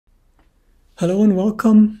Hello and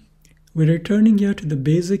welcome. We're returning here to the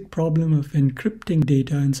basic problem of encrypting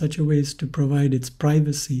data in such a way as to provide its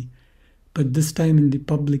privacy, but this time in the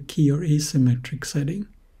public key or asymmetric setting.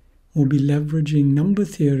 We'll be leveraging number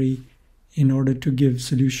theory in order to give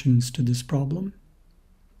solutions to this problem.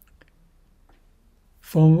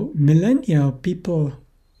 For millennia, people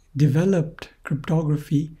developed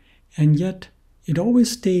cryptography, and yet it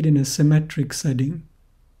always stayed in a symmetric setting.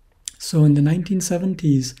 So in the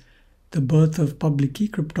 1970s, the birth of public key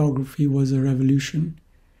cryptography was a revolution.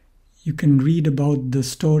 You can read about the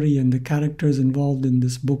story and the characters involved in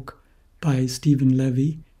this book by Stephen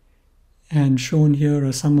Levy. And shown here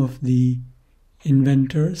are some of the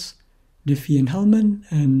inventors, Diffie and Hellman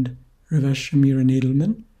and Ravesh Shamir and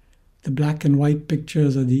Edelman. The black and white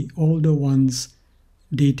pictures are the older ones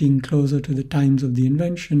dating closer to the times of the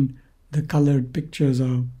invention. The colored pictures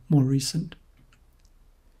are more recent.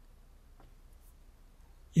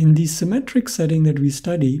 In the symmetric setting that we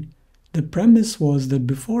studied, the premise was that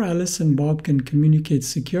before Alice and Bob can communicate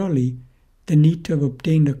securely, they need to have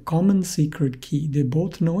obtained a common secret key. They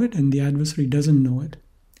both know it and the adversary doesn't know it.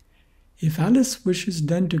 If Alice wishes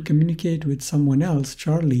then to communicate with someone else,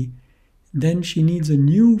 Charlie, then she needs a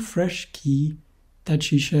new, fresh key that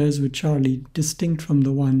she shares with Charlie, distinct from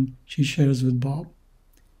the one she shares with Bob.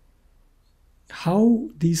 How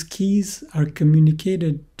these keys are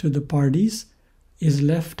communicated to the parties is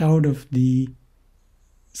left out of the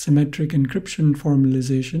symmetric encryption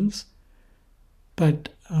formalizations, but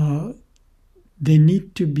they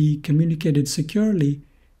need to be communicated securely,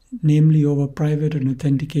 namely over private and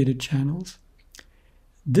authenticated channels.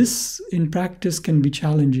 This, in practice, can be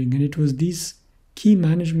challenging, and it was these key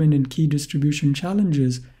management and key distribution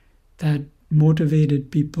challenges that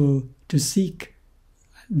motivated people to seek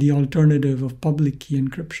the alternative of public key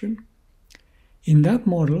encryption. In that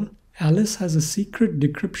model, Alice has a secret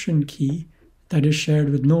decryption key that is shared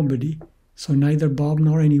with nobody, so neither Bob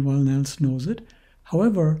nor anyone else knows it.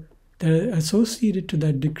 However, associated to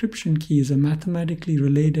that decryption key is a mathematically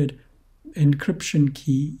related encryption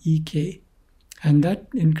key, EK, and that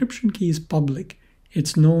encryption key is public.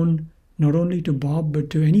 It's known not only to Bob but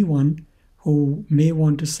to anyone who may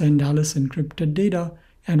want to send Alice encrypted data,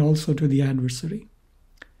 and also to the adversary.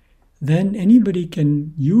 Then anybody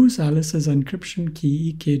can use Alice's encryption key,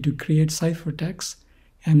 EK, to create ciphertexts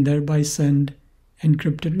and thereby send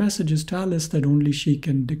encrypted messages to Alice that only she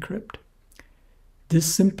can decrypt. This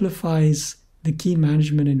simplifies the key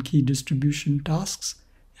management and key distribution tasks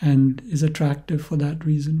and is attractive for that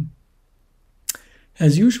reason.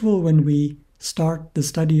 As usual, when we start the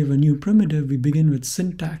study of a new primitive, we begin with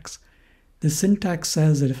syntax. The syntax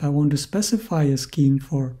says that if I want to specify a scheme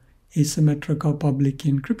for asymmetric or public key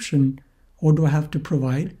encryption, what do I have to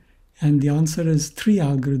provide? And the answer is 3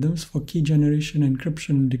 algorithms for key generation,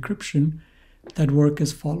 encryption, and decryption that work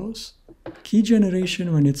as follows. Key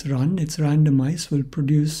generation, when it's run, it's randomized, will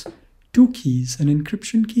produce 2 keys, an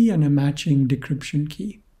encryption key and a matching decryption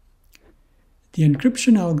key. The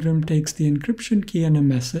encryption algorithm takes the encryption key and a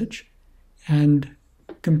message and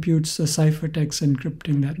computes a ciphertext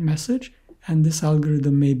encrypting that message, and this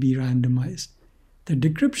algorithm may be randomized. The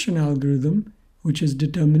decryption algorithm, which is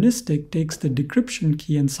deterministic, takes the decryption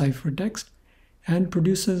key and ciphertext and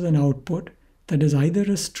produces an output that is either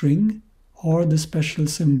a string or the special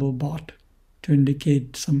symbol bot to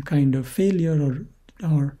indicate some kind of failure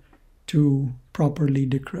or to properly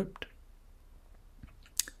decrypt.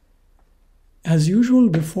 As usual,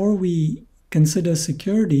 before we consider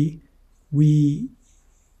security, we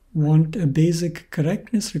want a basic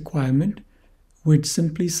correctness requirement, which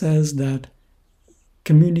simply says that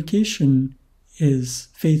communication is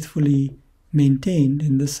faithfully maintained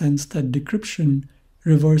in the sense that decryption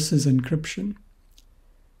reverses encryption.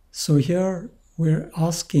 So here we're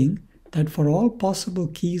asking that for all possible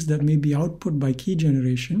keys that may be output by key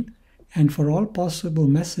generation and for all possible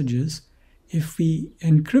messages, if we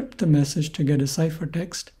encrypt the message to get a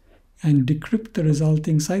ciphertext and decrypt the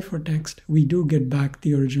resulting ciphertext, we do get back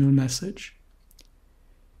the original message.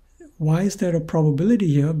 Why is there a probability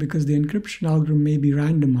here? Because the encryption algorithm may be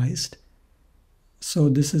randomized. So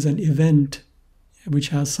this is an event which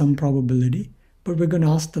has some probability, but we're going to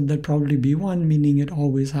ask that that probability be 1, meaning it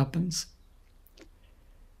always happens.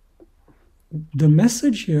 The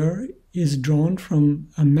message here is drawn from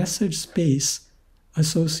a message space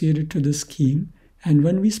associated to the scheme, and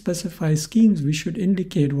when we specify schemes, we should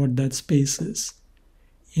indicate what that space is.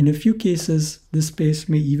 In a few cases, this space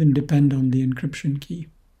may even depend on the encryption key.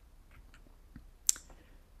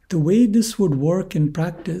 The way this would work in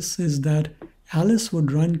practice is that Alice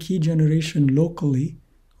would run key generation locally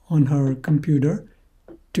on her computer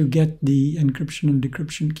to get the encryption and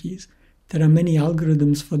decryption keys. There are many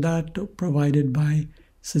algorithms for that provided by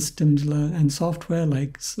systems and software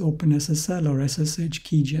like OpenSSL or SSH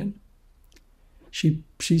keygen.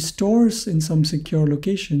 She stores in some secure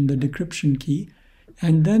location the decryption key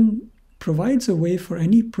and then provides a way for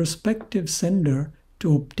any prospective sender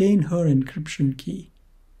to obtain her encryption key.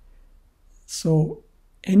 So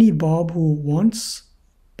any Bob who wants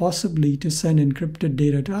possibly to send encrypted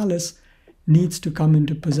data to Alice needs to come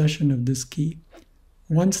into possession of this key.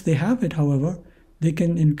 Once they have it, however, they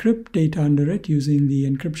can encrypt data under it using the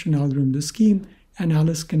encryption algorithm, the scheme, and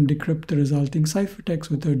Alice can decrypt the resulting ciphertext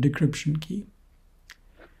with her decryption key.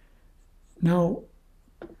 Now,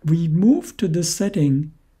 we move to this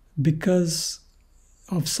setting because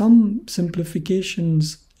of some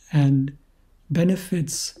simplifications and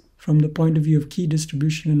benefits from the point of view of key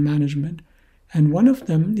distribution and management. And one of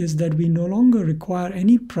them is that we no longer require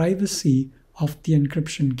any privacy of the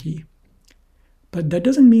encryption key. But that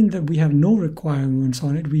doesn't mean that we have no requirements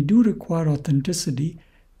on it. We do require authenticity,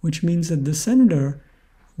 which means that the sender,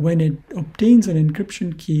 when it obtains an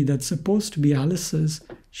encryption key that's supposed to be Alice's,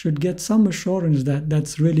 should get some assurance that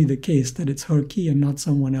that's really the case, that it's her key and not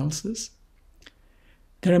someone else's.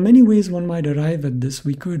 There are many ways one might arrive at this.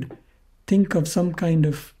 We could think of some kind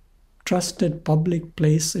of trusted public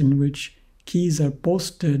place in which keys are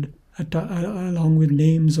posted along with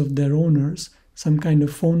names of their owners, some kind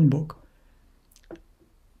of phone book.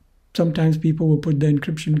 Sometimes people will put the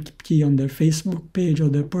encryption key on their Facebook page or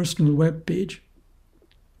their personal web page.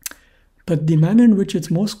 But the manner in which it's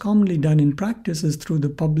most commonly done in practice is through the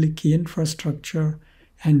public key infrastructure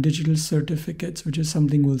and digital certificates, which is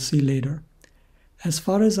something we'll see later. As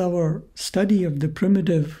far as our study of the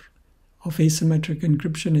primitive of asymmetric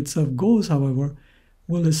encryption itself goes, however,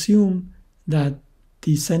 we'll assume that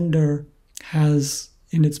the sender has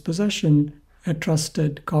in its possession a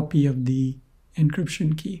trusted copy of the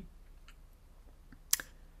encryption key.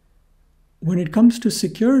 When it comes to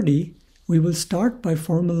security, we will start by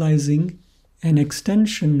formalizing an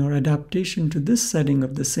extension or adaptation to this setting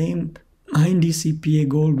of the same IND-CPA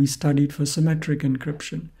goal we studied for symmetric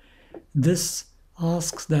encryption. This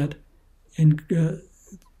asks that encryption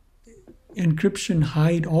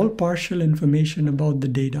hide all partial information about the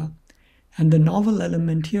data. And the novel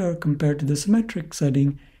element here compared to the symmetric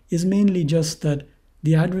setting is mainly just that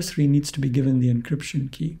the adversary needs to be given the encryption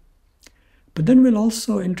key. But then we'll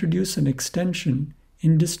also introduce an extension,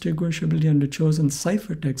 indistinguishability under chosen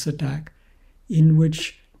ciphertext attack, in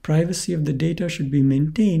which privacy of the data should be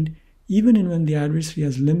maintained even when the adversary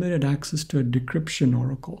has limited access to a decryption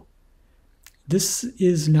oracle. This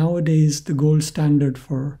is nowadays the gold standard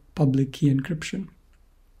for public key encryption.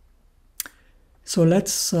 So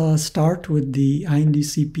let's start with the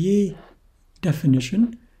IND-CPA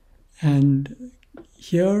definition. And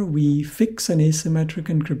here we fix an asymmetric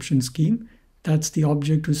encryption scheme. That's the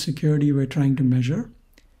object of security we're trying to measure.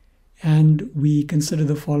 And we consider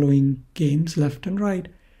the following games, left and right,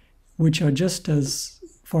 which are just as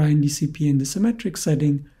for IND-CPA in the symmetric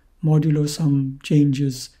setting, modulo some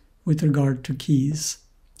changes with regard to keys.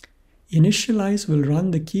 Initialize will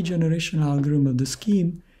run the key generation algorithm of the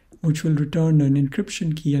scheme, which will return an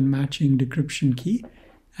encryption key and matching decryption key.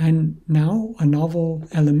 And now a novel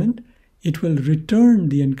element, it will return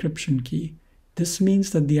the encryption key. This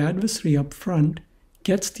means that the adversary up front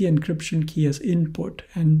gets the encryption key as input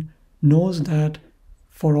and knows that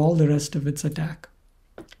for all the rest of its attack.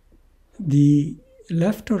 The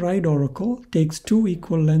left or right oracle takes two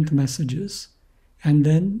equal length messages and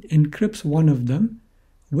then encrypts one of them.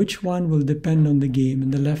 Which one will depend on the game?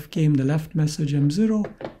 In the left game, the left message M0,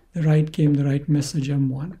 the right game, the right message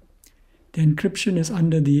M1. The encryption is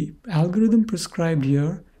under the algorithm prescribed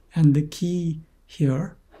here and the key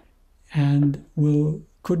here, and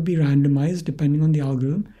could be randomized depending on the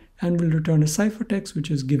algorithm, and will return a ciphertext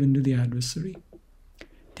which is given to the adversary.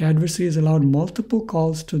 The adversary is allowed multiple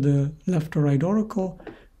calls to the left or right oracle,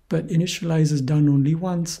 but initialize is done only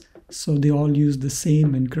once, so they all use the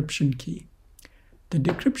same encryption key. The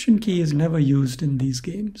decryption key is never used in these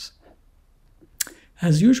games.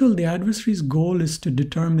 As usual, the adversary's goal is to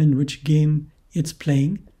determine which game it's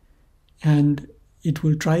playing, and it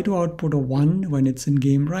will try to output a 1 when it's in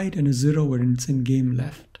game right and a 0 when it's in game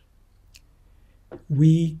left.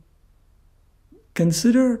 We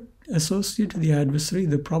consider associated to the adversary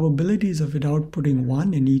the probabilities of it outputting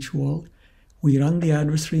 1 in each world. We run the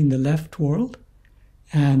adversary in the left world,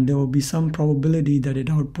 and there will be some probability that it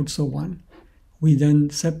outputs a 1. We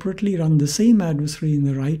then separately run the same adversary in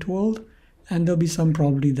the right world, and there'll be some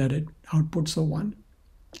probability that it outputs a 1.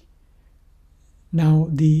 Now,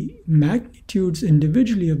 the magnitudes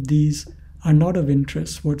individually of these are not of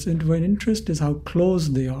interest. What's of interest is how close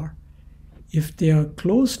they are. if they are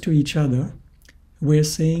close to each other, we're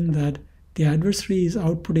saying that the adversary is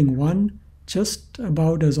outputting 1 just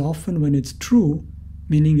about as often when it's true,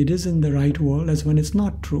 meaning it is in the right world, as when it's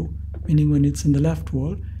not true, meaning when it's in the left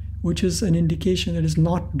world, which is an indication that it's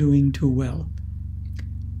not doing too well.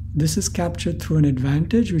 This is captured through an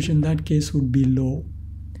advantage, which in that case would be low.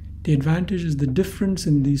 The advantage is the difference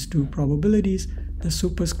in these two probabilities. The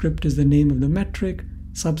superscript is the name of the metric,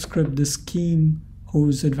 subscript the scheme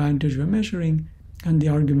whose advantage we're measuring, and the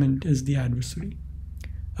argument is the adversary.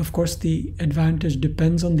 Of course, the advantage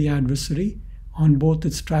depends on the adversary, on both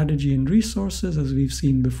its strategy and resources, as we've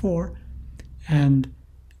seen before, and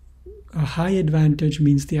a high advantage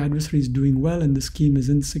means the adversary is doing well and the scheme is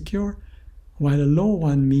insecure, while a low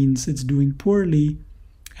one means it's doing poorly,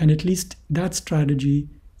 and at least that strategy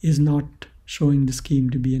is not showing the scheme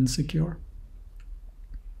to be insecure.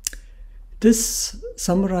 This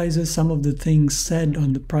summarizes some of the things said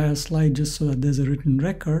on the prior slide, just so that there's a written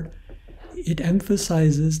record. It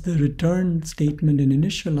emphasizes the return statement in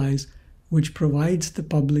initialize, which provides the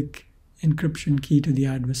public encryption key to the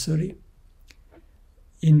adversary.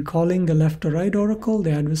 In calling the left or right oracle,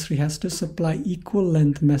 the adversary has to supply equal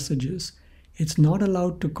length messages. It's not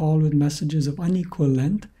allowed to call with messages of unequal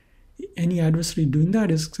length. Any adversary doing that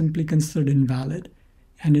is simply considered invalid,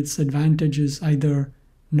 and its advantage is either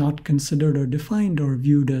not considered or defined or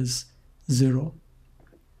viewed as 0.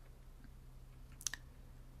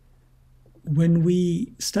 When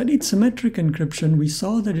we studied symmetric encryption, we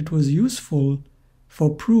saw that it was useful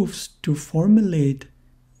for proofs to formulate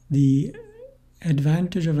the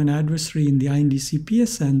advantage of an adversary in the IND-CPA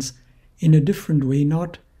sense in a different way,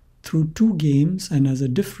 not through 2 games and as a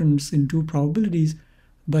difference in 2 probabilities,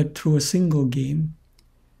 but through a single game.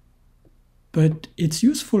 But it's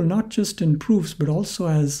useful not just in proofs, but also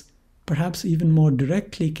as perhaps even more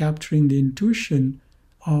directly capturing the intuition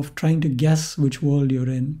of trying to guess which world you're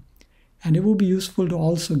in. And it will be useful to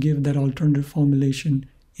also give that alternative formulation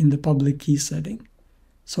in the public key setting.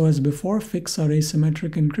 So as before, fix our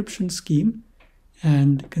asymmetric encryption scheme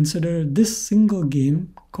and consider this single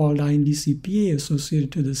game called IND-CPA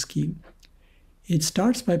associated to the scheme. It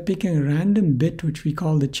starts by picking a random bit, which we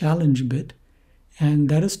call the challenge bit, and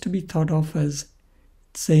that is to be thought of as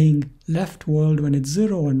saying left world when it's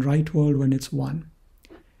 0 and right world when it's 1.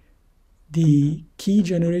 The key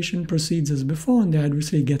generation proceeds as before, and the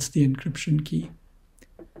adversary gets the encryption key.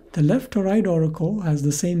 The left or right oracle has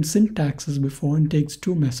the same syntax as before and takes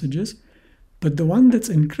 2 messages, but the one that's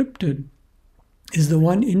encrypted is the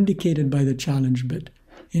one indicated by the challenge bit.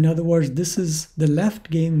 In other words, this is the left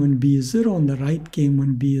game when B is 0 and the right game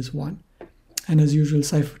when B is 1. And as usual,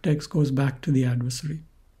 ciphertext goes back to the adversary.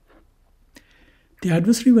 The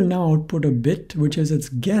adversary will now output a bit, which is its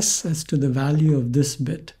guess as to the value of this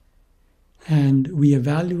bit. And we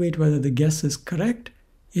evaluate whether the guess is correct,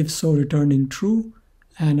 if so returning true,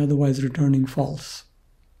 and otherwise returning false.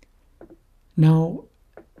 Now,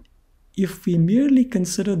 if we merely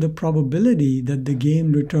consider the probability that the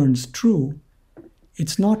game returns true,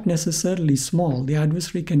 it's not necessarily small. The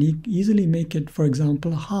adversary can easily make it, for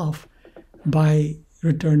example, half by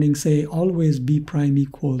returning, say, always B prime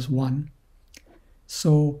equals 1.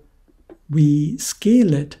 So we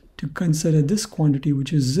scale it to consider this quantity,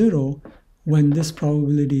 which is 0, when this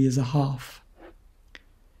probability is a half.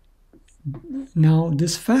 Now,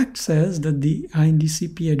 this fact says that the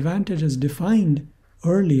IND-CPA advantage as defined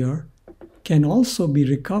earlier can also be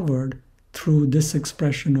recovered through this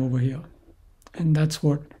expression over here. And that's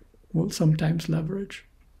what we'll sometimes leverage.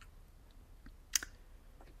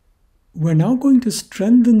 We're now going to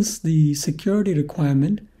strengthen the security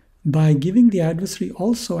requirement by giving the adversary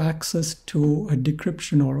also access to a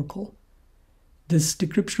decryption oracle. This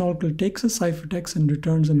decryption oracle takes a ciphertext and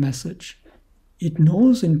returns a message. It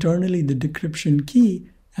knows internally the decryption key,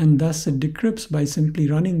 and thus it decrypts by simply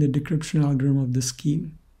running the decryption algorithm of the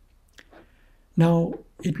scheme. Now,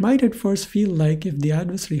 it might at first feel like if the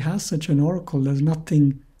adversary has such an oracle, there's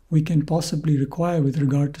nothing we can possibly require with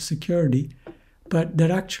regard to security, but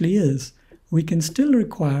there actually is. We can still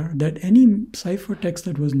require that any ciphertext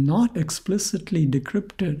that was not explicitly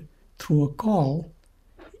decrypted through a call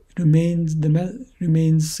remains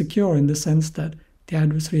secure in the sense that the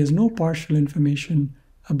adversary has no partial information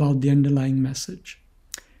about the underlying message.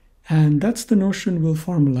 And that's the notion we'll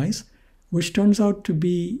formalize, which turns out to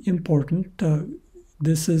be important.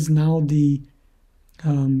 This is now the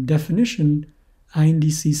definition,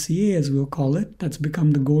 IND-CCA as we'll call it, that's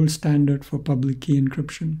become the gold standard for public key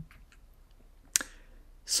encryption.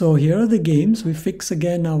 So here are the games. We fix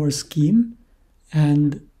again our scheme,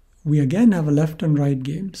 and we again have a left and right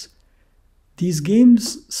games. These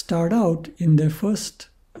games start out in their first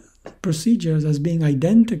procedures as being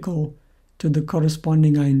identical to the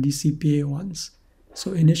corresponding IND-CPA ones.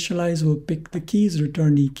 So initialize will pick the keys,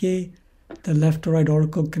 return EK. The left or right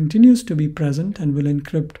oracle continues to be present and will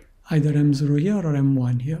encrypt either M0 here or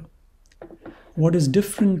M1 here. What is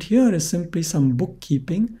different here is simply some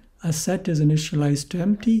bookkeeping. A set is initialized to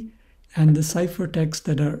empty, and the ciphertexts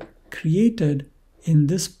that are created in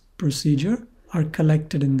this procedure are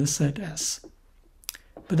collected in the set S.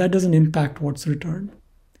 But that doesn't impact what's returned.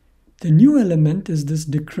 The new element is this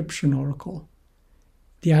decryption oracle.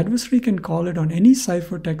 The adversary can call it on any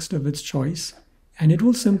ciphertext of its choice, and it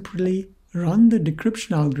will simply run the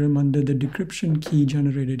decryption algorithm under the decryption key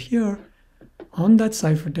generated here on that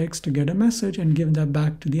ciphertext to get a message and give that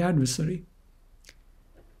back to the adversary.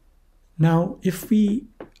 Now, if we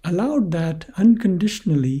allowed that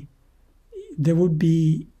unconditionally, there would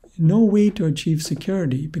be no way to achieve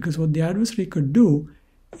security, because what the adversary could do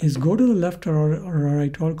is go to the left or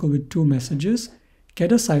right oracle with two messages,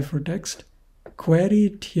 get a ciphertext, query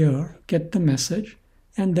it here, get the message,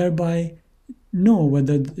 and thereby know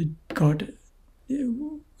whether it had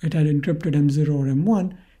encrypted M0 or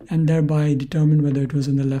M1, and thereby determine whether it was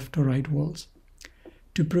in the left or right walls.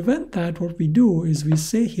 To prevent that, what we do is we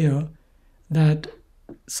say here that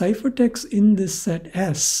ciphertexts in this set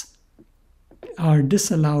S are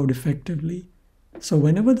disallowed effectively. So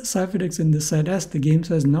whenever the ciphertext in the set S, the game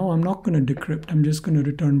says, no, I'm not going to decrypt, I'm just going to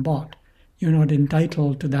return bot. You're not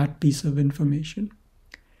entitled to that piece of information.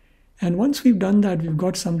 And once we've done that, we've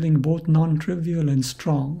got something both non-trivial and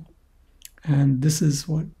strong. And this is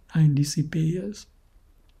what IND-CPA is.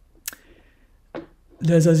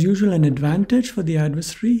 There's, as usual, an advantage for the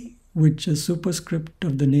adversary, which is superscript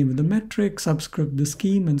of the name of the metric, subscript the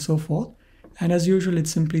scheme, and so forth. And as usual, it's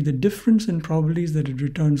simply the difference in probabilities that it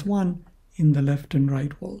returns 1 in the left and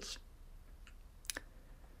right walls.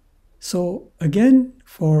 So again,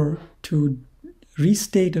 to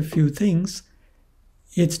restate a few things,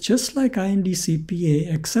 it's just like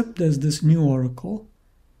IND-CPA, except there's this new oracle.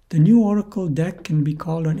 The new oracle deck can be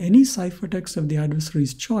called on any ciphertext of the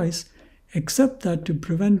adversary's choice, except that to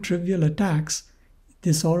prevent trivial attacks,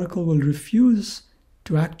 this oracle will refuse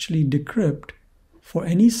to actually decrypt for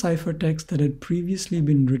any ciphertext that had previously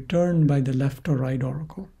been returned by the left or right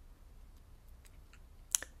oracle.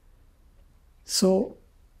 So,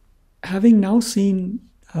 having now seen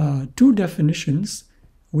two definitions,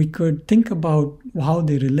 we could think about how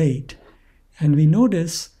they relate. And we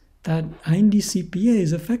notice that IND-CPA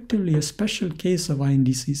is effectively a special case of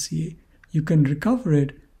IND-CCA. You can recover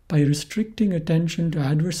it by restricting attention to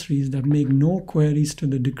adversaries that make no queries to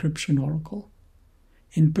the decryption oracle.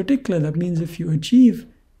 In particular, that means if you achieve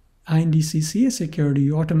IND-CCA security,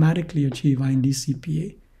 you automatically achieve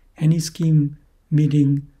IND-CPA. Any scheme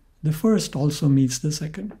meeting the first also meets the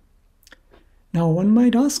second. Now, one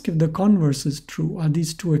might ask if the converse is true. Are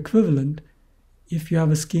these two equivalent? If you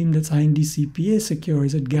have a scheme that's IND-CPA secure,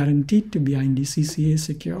 is it guaranteed to be IND-CCA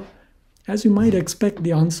secure? As you might expect,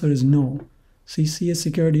 the answer is no. CCA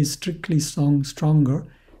security is strictly stronger,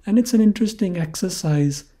 and it's an interesting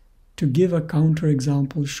exercise to give a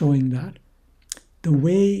counterexample showing that. The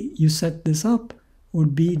way you set this up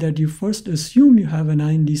would be that you first assume you have an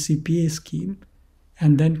IND-CPA scheme,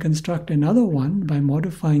 and then construct another one by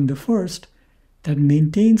modifying the first that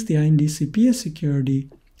maintains the IND-CPA security,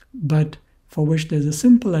 but for which there's a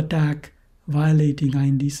simple attack violating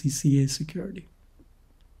IND-CCA security.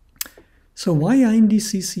 So why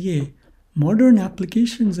IND-CCA? Modern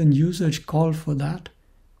applications and usage call for that.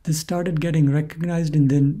 This started getting recognized in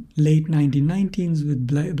the late 1990s with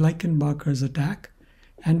Bleikenbacher's attack,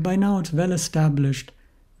 and by now it's well established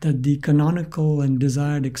that the canonical and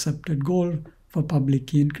desired accepted goal for public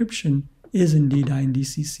key encryption is indeed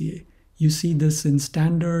IND-CCA. You see this in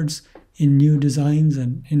standards, in new designs,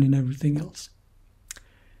 and in everything else.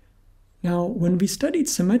 Now, when we studied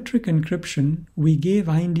symmetric encryption, we gave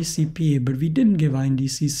IND-CPA, but we didn't give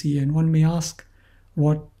IND-CCA, and one may ask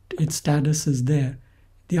what its status is there.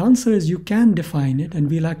 The answer is you can define it, and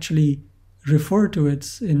we'll actually refer to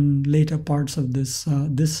it in later parts of this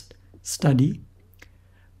study.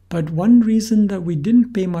 But one reason that we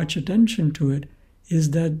didn't pay much attention to it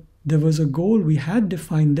is that there was a goal we had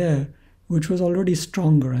defined there, which was already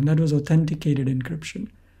stronger, and that was authenticated encryption.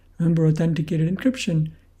 Remember, authenticated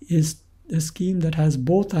encryption is a scheme that has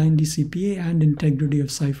both IND-CPA and integrity of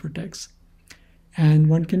ciphertext. And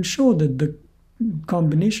one can show that the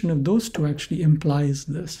combination of those two actually implies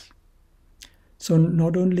this. So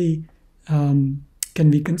not only can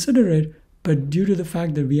we consider it, but due to the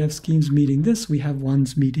fact that we have schemes meeting this, we have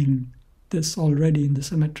ones meeting this already in the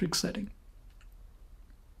symmetric setting.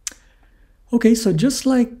 Okay, so just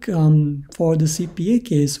like for the CPA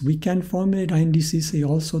case, we can formulate IND-CCA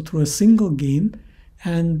also through a single game,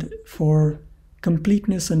 and for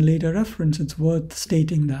completeness and later reference, it's worth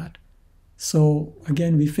stating that. So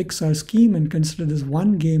again, we fix our scheme and consider this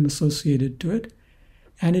one game associated to it,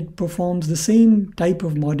 and it performs the same type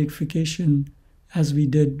of modification as we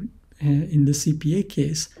did in the CPA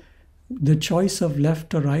case. The choice of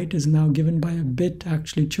left or right is now given by a bit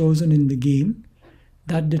actually chosen in the game.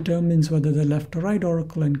 That determines whether the left or right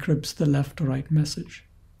oracle encrypts the left or right message.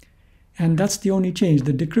 And that's the only change.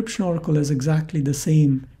 The decryption oracle is exactly the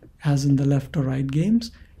same as in the left or right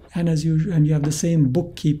games, and you have the same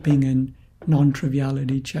bookkeeping and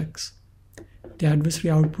non-triviality checks. The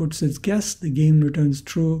adversary outputs its guess, the game returns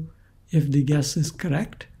true if the guess is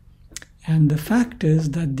correct. And the fact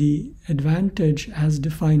is that the advantage as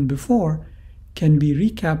defined before can be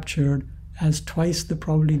recaptured as twice the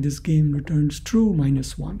probability this game returns true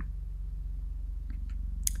minus 1.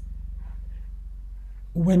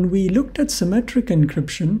 When we looked at symmetric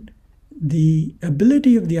encryption, the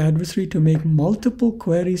ability of the adversary to make multiple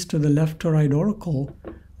queries to the left or right oracle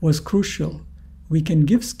was crucial. We can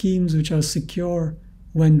give schemes which are secure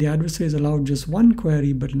when the adversary is allowed just one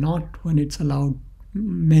query, but not when it's allowed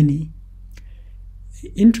many.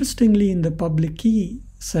 Interestingly, in the public key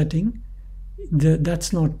setting,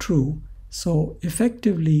 that's not true. So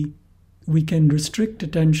effectively, we can restrict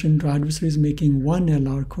attention to adversaries making one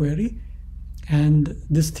LR query, and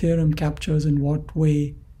this theorem captures in what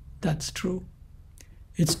way that's true.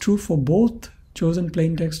 It's true for both chosen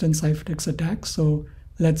plaintext and ciphertext attacks. So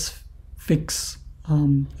let's fix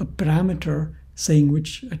a parameter saying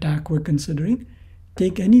which attack we're considering.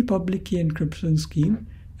 Take any public key encryption scheme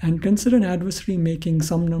and consider an adversary making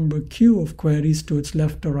some number q of queries to its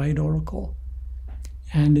left or right oracle.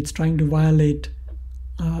 And it's trying to violate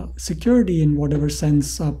security in whatever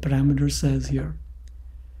sense our parameter says here.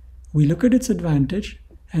 We look at its advantage,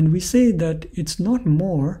 and we say that it's not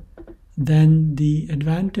more than the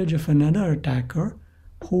advantage of another attacker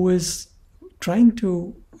who is trying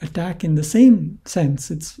to attack in the same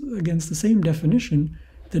sense. It's against the same definition.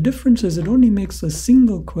 The difference is it only makes a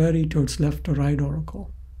single query to its left or right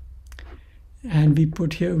oracle. And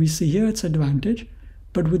we see here its advantage,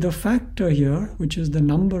 but with a factor here, which is the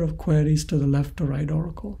number of queries to the left or right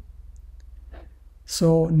oracle.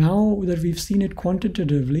 So now that we've seen it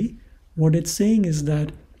quantitatively, what it's saying is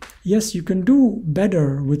that, yes, you can do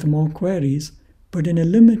better with more queries, but in a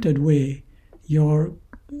limited way. Your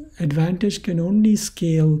advantage can only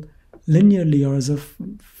scale linearly or as a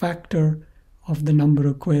factor of the number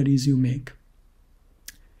of queries you make.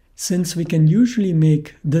 Since we can usually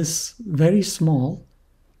make this very small,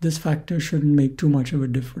 this factor shouldn't make too much of a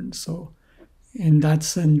difference. So in that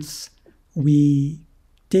sense, we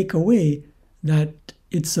take away that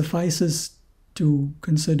it suffices to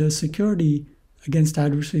consider security against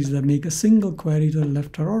adversaries that make a single query to the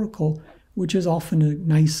left oracle, which is often a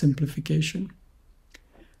nice simplification.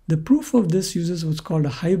 The proof of this uses what's called a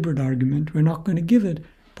hybrid argument. We're not going to give it,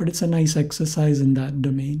 but it's a nice exercise in that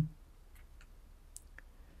domain.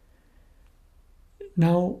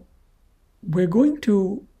 Now, we're going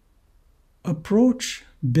to approach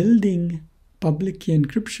building public key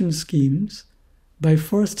encryption schemes by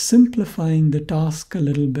first simplifying the task a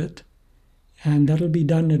little bit, and that'll be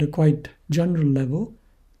done at a quite general level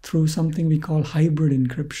through something we call hybrid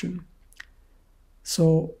encryption.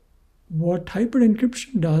 So what hybrid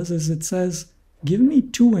encryption does is it says, give me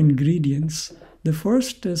two ingredients. The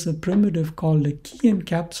first is a primitive called a key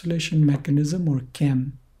encapsulation mechanism, or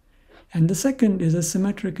KEM. And the second is a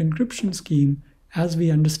symmetric encryption scheme as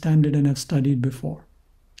we understand it and have studied before.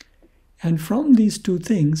 And from these two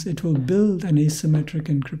things, it will build an asymmetric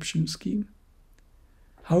encryption scheme.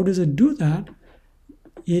 How does it do that?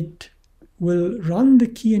 It will run the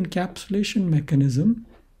key encapsulation mechanism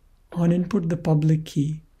on input the public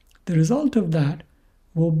key. The result of that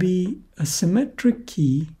will be a symmetric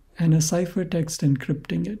key and a ciphertext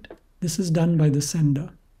encrypting it. This is done by the sender.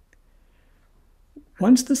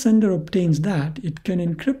 Once the sender obtains that, it can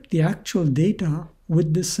encrypt the actual data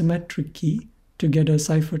with this symmetric key to get a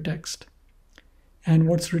ciphertext. And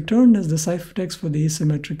what's returned as the ciphertext for the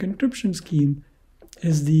asymmetric encryption scheme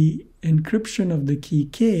is the encryption of the key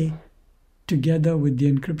K together with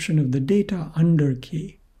the encryption of the data under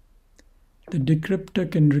K. The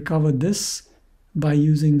decryptor can recover this by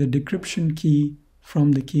using the decryption key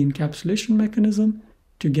from the key encapsulation mechanism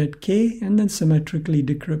to get K and then symmetrically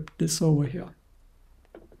decrypt this over here.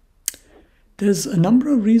 There's a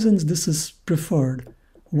number of reasons this is preferred.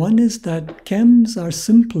 One is that KEMs are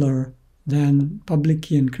simpler than public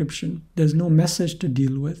key encryption. There's no message to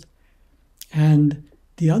deal with. And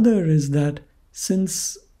The other is that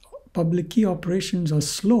since public key operations are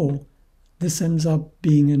slow, this ends up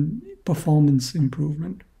being a performance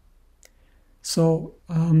improvement. So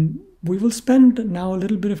we will spend now a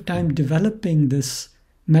little bit of time developing this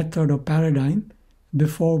method or paradigm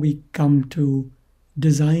before we come to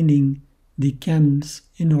designing the KEMs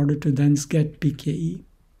in order to then get PKE.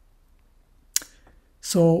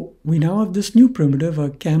 So we now have this new primitive, a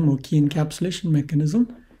KEM or key encapsulation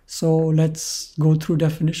mechanism. So let's go through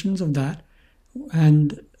definitions of that.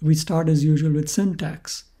 And we start as usual with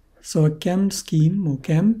syntax. So a KEM scheme or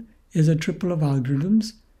KEM is a triple of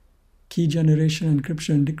algorithms: key generation,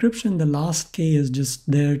 encryption, and decryption. The last K is just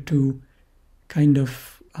there to kind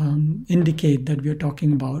of indicate that we are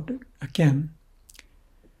talking about a KEM.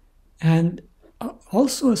 And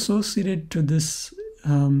also associated to this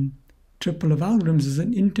triple of algorithms is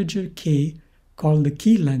an integer K called the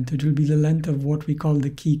key length. It will be the length of what we call the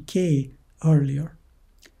key K earlier.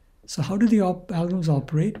 So how do the algorithms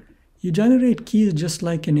operate? You generate keys just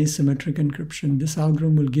like an asymmetric encryption. This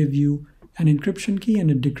algorithm will give you an encryption key and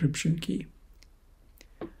a decryption key.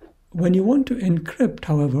 When you want to encrypt,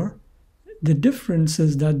 however, the difference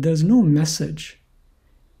is that there's no message.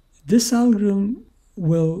 This algorithm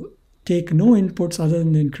will take no inputs other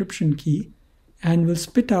than the encryption key and will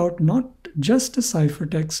spit out not just a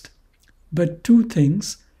ciphertext, but two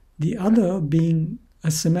things, the other being a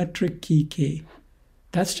symmetric key K.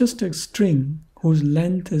 That's just a string whose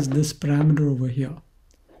length is this parameter over here.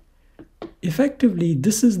 Effectively,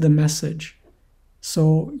 this is the message.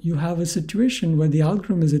 So you have a situation where the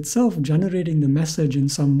algorithm is itself generating the message in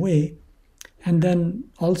some way, and then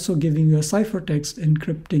also giving you a ciphertext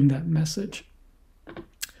encrypting that message.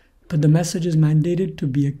 But the message is mandated to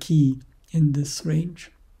be a key in this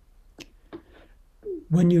range.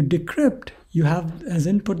 When you decrypt, you have as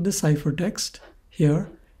input the ciphertext here,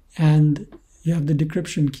 and you have the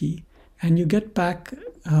decryption key, and you get back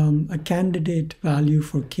a candidate value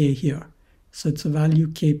for K here. So it's a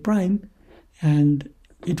value K prime, and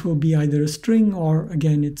it will be either a string or,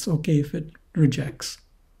 again, it's okay if it rejects.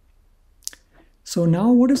 So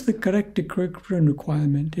now what is the correct decryption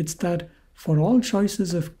requirement? It's that for all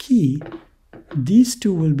choices of key, these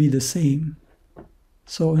two will be the same.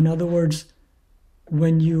 So in other words,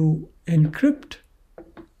 when you encrypt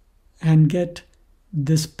and get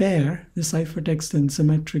this pair, the ciphertext and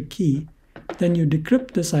symmetric key, then you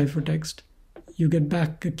decrypt the ciphertext, you get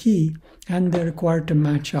back a key, and they're required to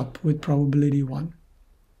match up with probability 1.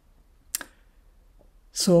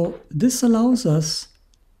 So this allows us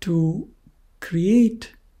to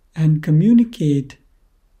create and communicate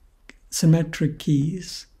symmetric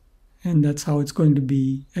keys, and that's how it's going to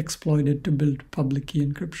be exploited to build public key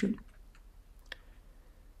encryption.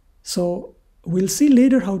 So we'll see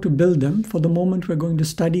later how to build them. For the moment, we're going to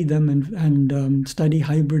study them and study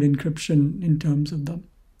hybrid encryption in terms of them.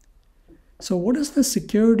 So what is the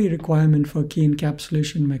security requirement for key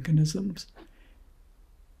encapsulation mechanisms?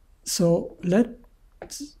 So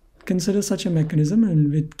let's consider such a mechanism,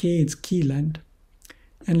 and with K, it's key length.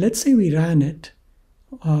 And let's say we ran it.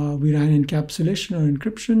 We ran encapsulation or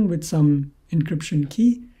encryption with some encryption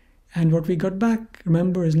key. And what we got back,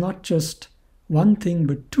 remember, is not just one thing,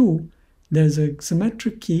 but two. There's a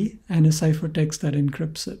symmetric key and a ciphertext that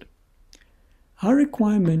encrypts it. Our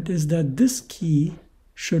requirement is that this key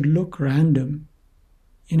should look random.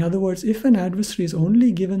 In other words, if an adversary is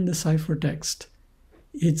only given the ciphertext,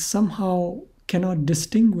 it somehow cannot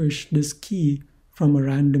distinguish this key from a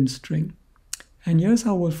random string. And here's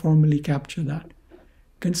how we'll formally capture that.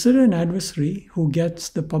 Consider an adversary who gets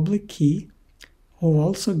the public key, who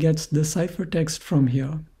also gets the ciphertext from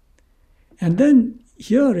here. And then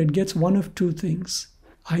here it gets one of two things.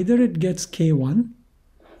 Either it gets K1,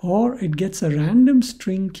 or it gets a random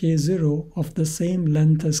string K0 of the same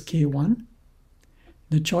length as K1,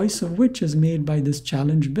 the choice of which is made by this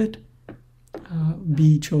challenge bit,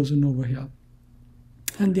 B chosen over here.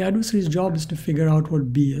 And the adversary's job is to figure out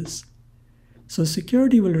what B is. So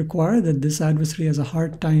security will require that this adversary has a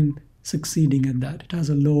hard time succeeding at that. It has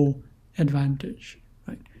a low advantage,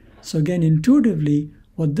 right? So again, intuitively,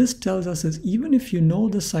 what this tells us is even if you know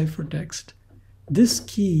the ciphertext, this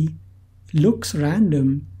key looks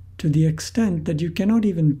random to the extent that you cannot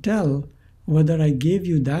even tell whether I gave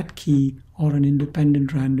you that key or an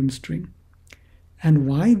independent random string. And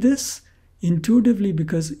why this? Intuitively,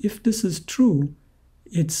 because if this is true,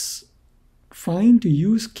 it's fine to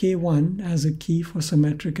use K1 as a key for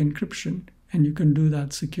symmetric encryption, and you can do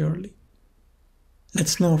that securely.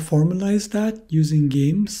 Let's now formalize that using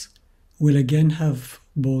games. We'll again have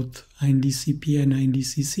both IND-CPA and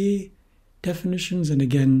IND-CCA definitions, and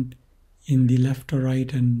again in the left or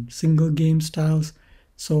right and single game styles.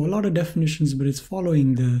 So a lot of definitions, but it's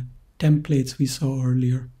following the templates we saw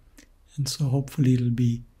earlier. And so hopefully it'll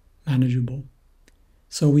be manageable.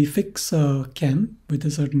 So we fix a KEM with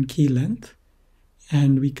a certain key length,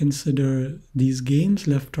 and we consider these games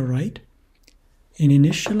left or right. In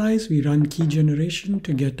initialize, we run key generation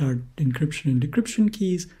to get our encryption and decryption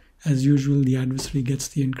keys. As usual, the adversary gets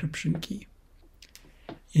the encryption key.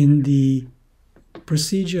 In the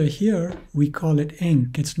procedure here, we call it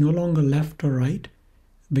enc. It's no longer left or right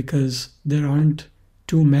because there aren't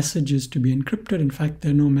two messages to be encrypted. In fact,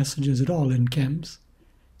 there are no messages at all in KEMs.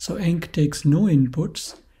 So enc takes no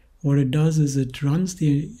inputs. What it does is it runs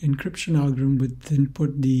the encryption algorithm with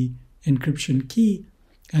input the encryption key,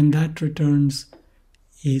 and that returns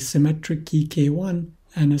a symmetric key K1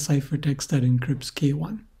 and a ciphertext that encrypts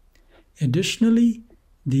K1. Additionally,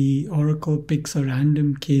 the oracle picks a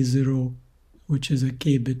random K0, which is a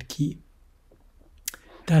K-bit key.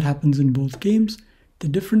 That happens in both games. The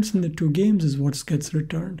difference in the two games is what gets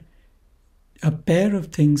returned. A pair of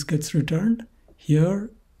things gets returned. Here,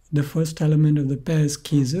 the first element of the pair is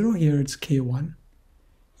K0, here it's K1.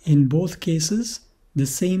 In both cases, the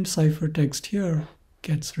same ciphertext here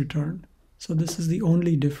gets returned. So this is the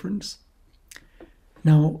only difference.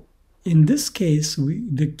 Now, in this case,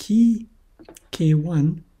 the key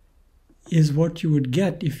K1 is what you would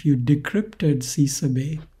get if you decrypted C sub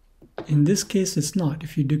A. In this case, it's not.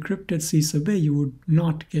 If you decrypted C sub A, you would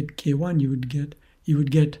not get K1. You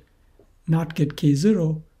would not get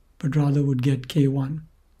K0, but rather would get K1.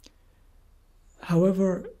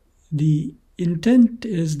 However, the intent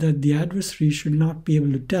is that the adversary should not be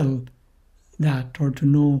able to tell that or to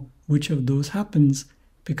know which of those happens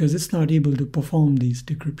because it's not able to perform these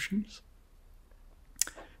decryptions.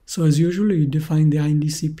 So as usual, you define the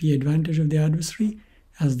IND-CPA advantage of the adversary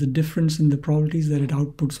as the difference in the probabilities that it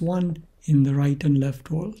outputs 1 in the right and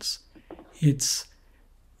left worlds. It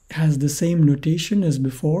has the same notation as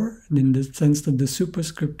before in the sense that the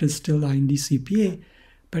superscript is still IND-CPA,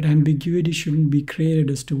 but ambiguity shouldn't be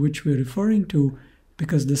created as to which we're referring to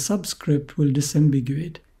because the subscript will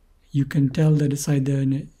disambiguate. You can tell that it's either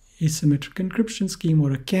an asymmetric encryption scheme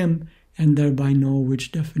or a KEM and thereby know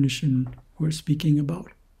which definition we're speaking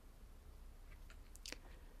about.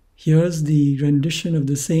 Here's the rendition of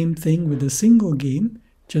the same thing with a single game,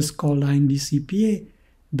 just called IND-CPA,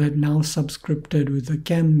 but now subscripted with a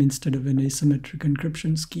KEM instead of an asymmetric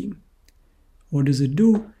encryption scheme. What does it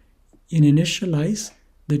do? In initialize,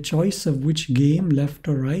 the choice of which game, left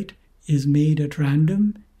or right, is made at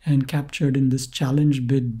random and captured in this challenge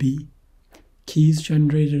bit B. Keys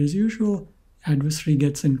generated as usual, adversary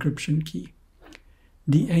gets encryption key.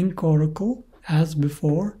 The enc oracle, as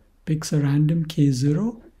before, picks a random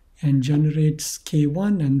K0 and generates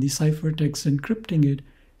K1 and the ciphertext encrypting it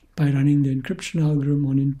by running the encryption algorithm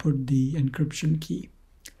on input the encryption key.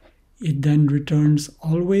 It then returns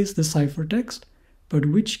always the ciphertext, but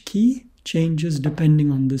which key changes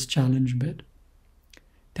depending on this challenge bit.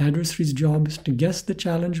 The adversary's job is to guess the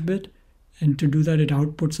challenge bit, and to do that it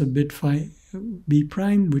outputs a bit B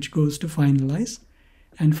prime, which goes to finalize,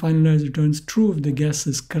 and finalize returns true if the guess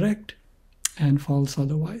is correct and false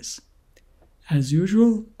otherwise. As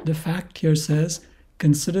usual, the fact here says,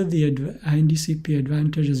 consider the IND-CPA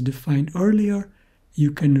advantage as defined earlier.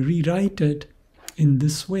 You can rewrite it in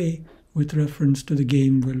this way with reference to the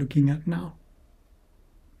game we're looking at now.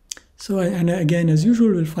 So, and again, as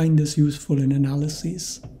usual, we'll find this useful in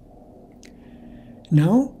analyses.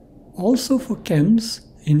 Now, also for KEMs,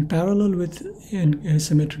 in parallel with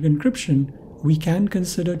asymmetric encryption, we can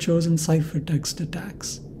consider chosen ciphertext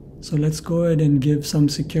attacks. So let's go ahead and give some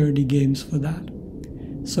security games for that.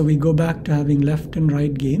 So we go back to having left and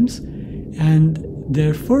right games, and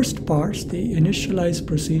their first parts, the initialize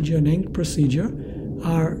procedure and enc procedure,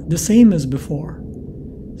 are the same as before.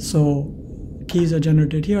 So keys are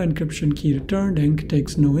generated here, encryption key returned, enc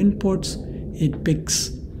takes no inputs, it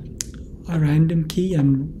picks a random key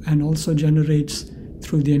and also generates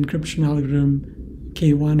through the encryption algorithm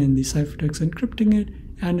K1 and the ciphertext encrypting it,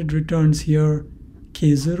 and it returns here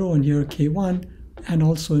K0 and here K1, and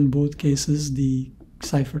also in both cases the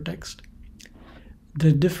ciphertext.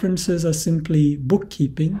 The differences are simply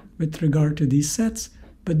bookkeeping with regard to these sets,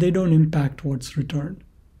 but they don't impact what's returned.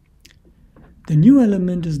 The new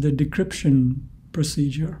element is the decryption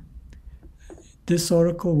procedure. This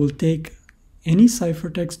oracle will take any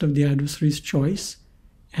ciphertext of the adversary's choice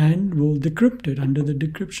and will decrypt it under the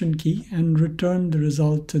decryption key and return the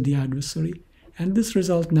result to the adversary. And this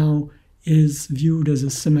result now is viewed as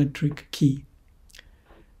a symmetric key.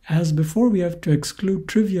 As before, we have to exclude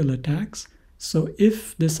trivial attacks. So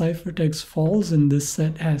if the ciphertext falls in this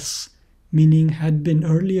set S, meaning had been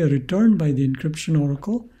earlier returned by the encryption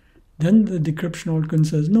oracle. Then the decryption oracle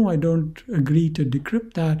says, no, I don't agree to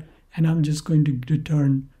decrypt that, and I'm just going to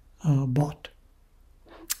return bot.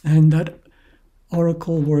 And that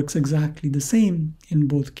oracle works exactly the same in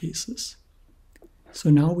both cases. So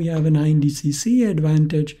now we have an IND-CCA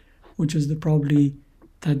advantage, which is the probability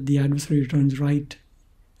that the adversary returns right,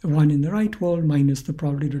 1 in the right world, minus the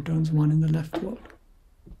probability returns 1 in the left world.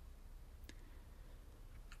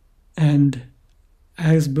 And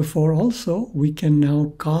as before also, we can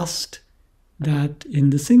now cast that in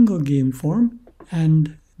the single game form,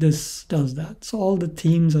 and this does that. So all the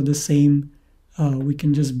themes are the same. We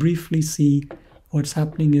can just briefly see what's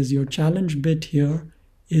happening is your challenge bit here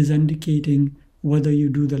is indicating whether you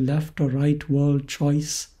do the left or right world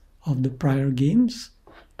choice of the prior games.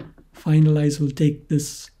 Finalize will take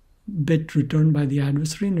this bit returned by the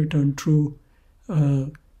adversary and return true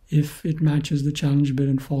if it matches the challenge bit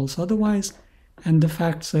and false otherwise. And the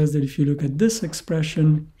fact says that if you look at this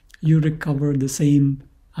expression, you recover the same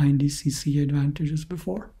IND-CCA advantage as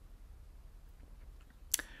before.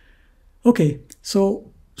 Okay,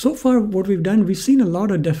 so far what we've done, we've seen a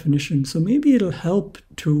lot of definitions, so maybe it'll help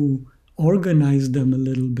to organize them a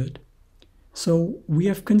little bit. So we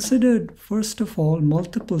have considered, first of all,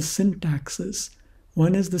 multiple syntaxes.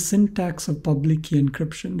 One is the syntax of public key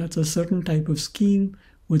encryption. That's a certain type of scheme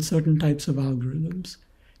with certain types of algorithms.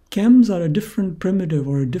 KEMs are a different primitive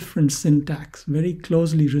or a different syntax, very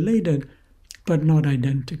closely related, but not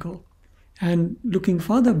identical. And looking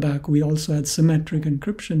further back, we also had symmetric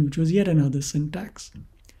encryption, which was yet another syntax.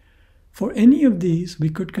 For any of these, we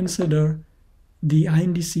could consider the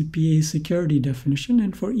IND-CPA security definition,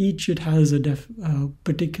 and for each it has a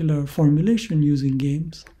particular formulation using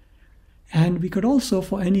games. And we could also,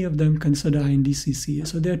 for any of them, consider IND-CCA.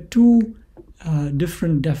 So there are two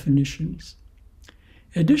different definitions.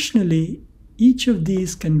 Additionally, each of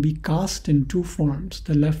these can be cast in two forms,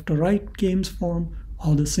 the left or right games form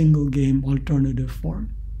or the single game alternative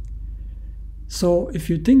form. So if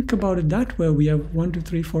you think about it that way, we have 1, 2,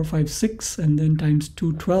 3, 4, 5, 6, and then times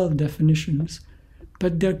 2, 12 definitions,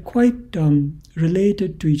 but they're quite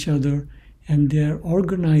related to each other, and they're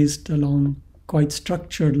organized along quite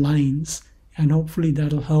structured lines, and hopefully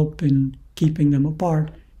that'll help in keeping them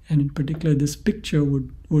apart, and in particular this picture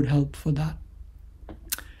would help for that.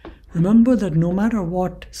 Remember that no matter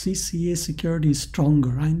what, CCA security is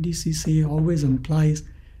stronger. IND-CCA always implies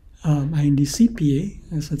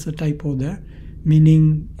IND-CPA, as it's a typo there,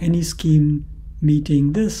 meaning any scheme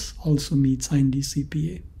meeting this also meets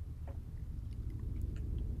IND-CPA.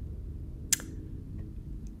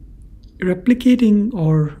 Replicating,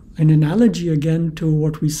 or an analogy again to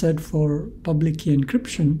what we said for public key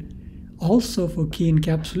encryption, also for key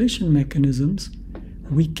encapsulation mechanisms,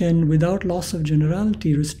 we can, without loss of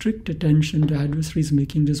generality, restrict attention to adversaries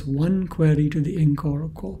making just one query to the enc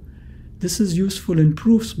oracle. This is useful in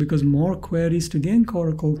proofs because more queries to the enc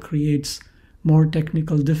oracle creates more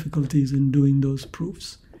technical difficulties in doing those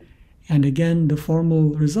proofs. And again, the formal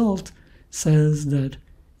result says that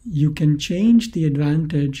you can change the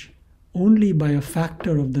advantage only by a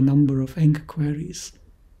factor of the number of enc queries.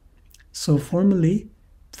 So formally,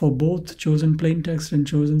 for both chosen plaintext and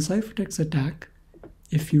chosen ciphertext attack,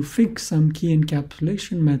 if you fix some key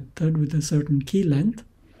encapsulation method with a certain key length,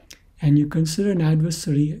 and you consider an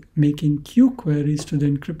adversary making Q queries to the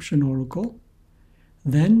encryption oracle,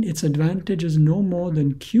 then its advantage is no more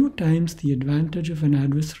than Q times the advantage of an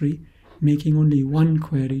adversary making only one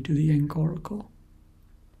query to the enc oracle.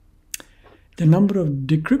 The number of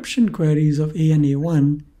decryption queries of A and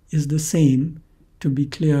A1 is the same. To be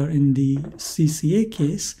clear, in the CCA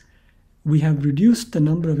case, we have reduced the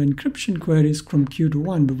number of encryption queries from Q to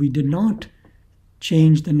 1, but we did not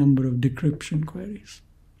change the number of decryption queries.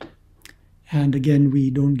 And again,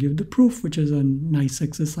 we don't give the proof, which is a nice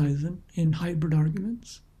exercise in hybrid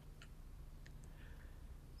arguments.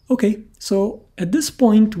 Okay, so at this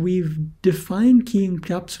point, we've defined key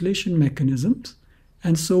encapsulation mechanisms,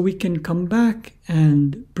 and so we can come back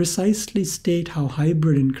and precisely state how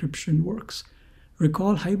hybrid encryption works.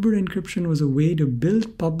 Recall, hybrid encryption was a way to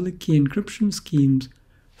build public key encryption schemes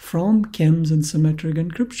from KEMs and symmetric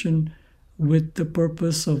encryption with the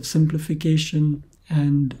purpose of simplification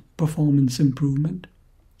and performance improvement.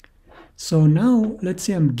 So now, let's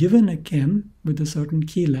say I'm given a KEM with a certain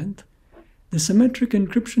key length. The symmetric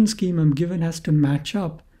encryption scheme I'm given has to match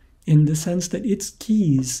up in the sense that its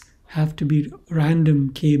keys have to be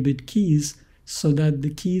random k-bit keys so that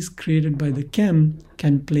the keys created by the KEM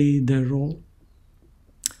can play their role.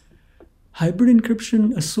 Hybrid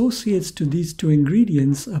encryption associates to these two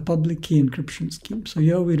ingredients a public key encryption scheme. So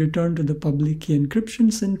here we return to the public key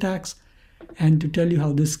encryption syntax, And to tell you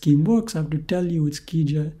how this scheme works, I have to tell you its key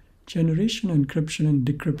generation, encryption, and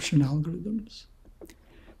decryption algorithms.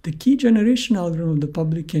 The key generation algorithm of the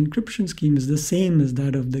public key encryption scheme is the same as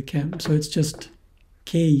that of the KEM. So it's just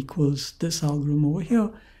K equals this algorithm over here.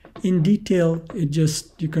 In detail,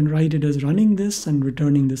 you can write it as running this and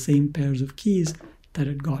returning the same pairs of keys that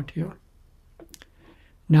it got here.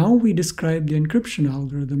 Now we describe the encryption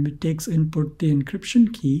algorithm. It takes input the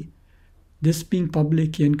encryption key. This being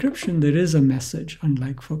public key encryption, there is a message,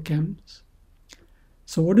 unlike for KEMs.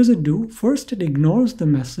 So what does it do? First, it ignores the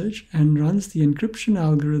message and runs the encryption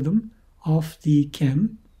algorithm of the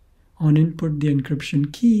KEM on input the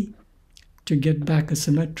encryption key to get back a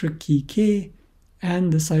symmetric key K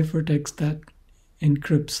and the ciphertext that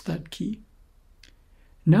encrypts that key.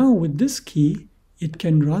 Now with this key, it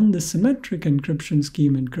can run the symmetric encryption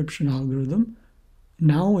scheme encryption algorithm,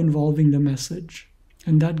 now involving the message,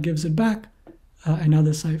 and that gives it back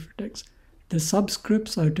another ciphertext. The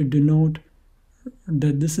subscripts are to denote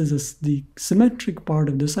that this is the symmetric part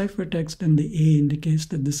of the ciphertext, and the A indicates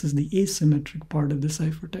that this is the asymmetric part of the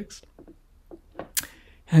ciphertext.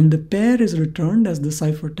 And the pair is returned as the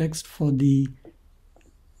ciphertext for the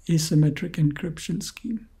asymmetric encryption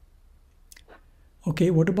scheme. Okay,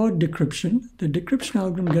 what about decryption? The decryption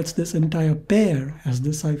algorithm gets this entire pair as the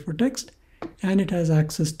ciphertext, and it has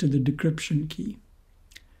access to the decryption key.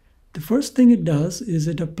 The first thing it does is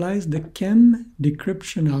it applies the KEM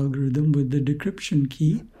decryption algorithm with the decryption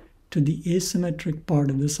key to the asymmetric part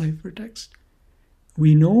of the ciphertext.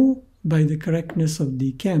 We know by the correctness of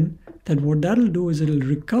the KEM that what that'll do is it'll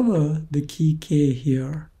recover the key K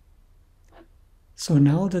here. So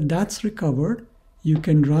now that that's recovered, you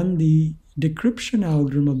can run the decryption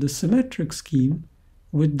algorithm of the symmetric scheme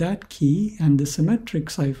with that key and the symmetric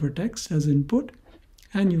ciphertext as input,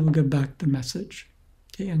 and you will get back the message.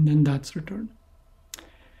 Okay, and then that's returned.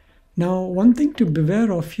 Now, one thing to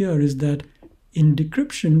beware of here is that in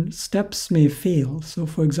decryption, steps may fail. So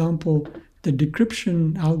for example, the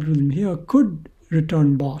decryption algorithm here could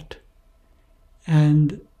return bot,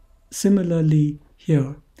 and similarly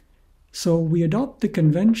here. So we adopt the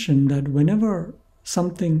convention that whenever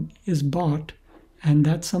something is bought and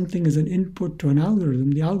that something is an input to an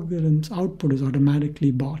algorithm, the algorithm's output is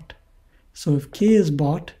automatically bought. So if K is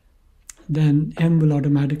bought, then M will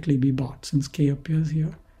automatically be bought since K appears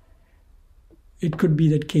here. It could be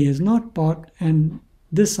that K is not bought and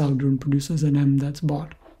this algorithm produces an M that's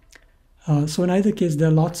bought. So in either case, there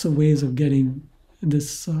are lots of ways of getting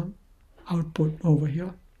this output over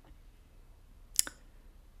here.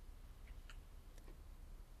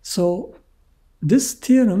 So this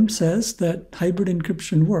theorem says that hybrid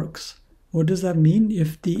encryption works. What does that mean?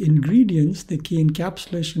 If the ingredients, the key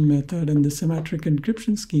encapsulation method and the symmetric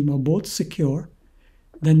encryption scheme are both secure,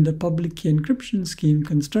 then the public key encryption scheme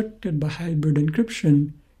constructed by hybrid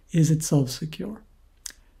encryption is itself secure.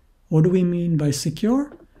 What do we mean by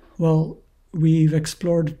secure? Well, we've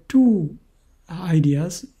explored two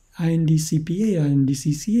ideas, IND-CPA and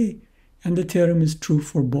IND-CCA, and the theorem is true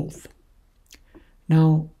for both.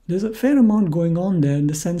 Now, there's a fair amount going on there in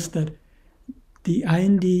the sense that the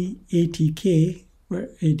IND-ATK, where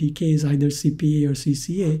ATK is either CPA or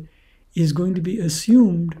CCA, is going to be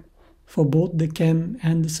assumed for both the KEM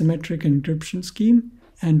and the symmetric encryption scheme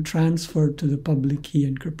and transferred to the public key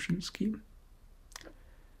encryption scheme.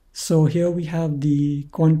 So here we have the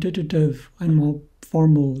quantitative and more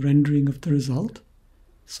formal rendering of the result.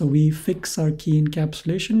 So we fix our key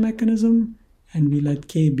encapsulation mechanism and we let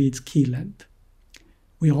K be its key length.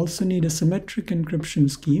 We also need a symmetric encryption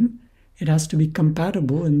scheme. It has to be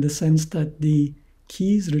compatible in the sense that the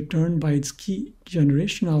keys returned by its key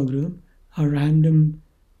generation algorithm are random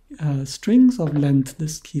strings of length,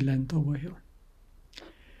 this key length over here.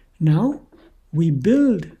 Now we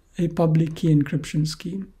build a public key encryption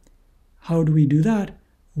scheme. How do we do that?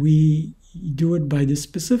 We do it by the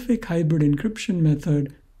specific hybrid encryption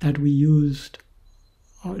method that we used,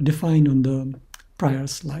 defined on the prior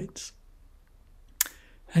slides.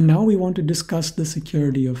 And now we want to discuss the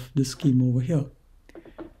security of the scheme over here.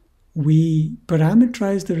 We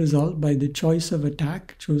parameterize the result by the choice of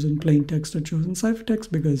attack, chosen plain text or chosen ciphertext,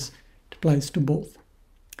 because it applies to both.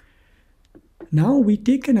 Now we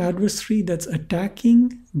take an adversary that's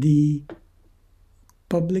attacking the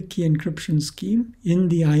public key encryption scheme in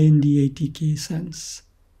the IND-ATK sense.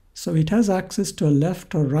 So it has access to a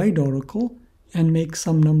left or right oracle and makes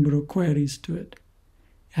some number of queries to it.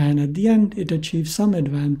 And at the end, it achieves some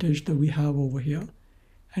advantage that we have over here.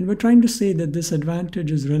 And we're trying to say that this advantage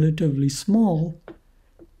is relatively small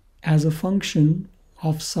as a function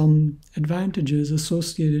of some advantages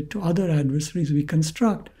associated to other adversaries we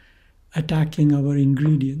construct attacking our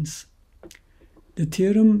ingredients. The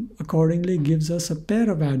theorem accordingly gives us a pair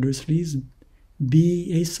of adversaries,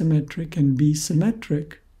 B asymmetric and B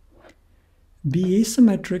symmetric. B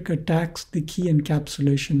asymmetric attacks the key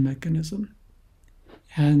encapsulation mechanism,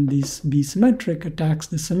 and this B symmetric attacks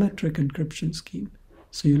the symmetric encryption scheme.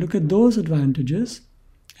 So you look at those advantages,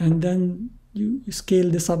 and then you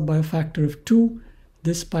scale this up by a factor of 2,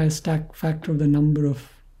 this by a stack factor of the number of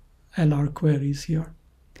LR queries here.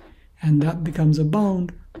 And that becomes a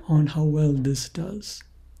bound on how well this does.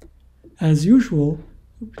 As usual,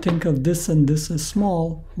 think of this and this as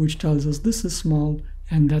small, which tells us this is small,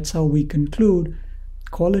 and that's how we conclude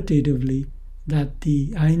qualitatively that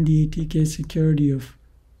the IND-ATK security of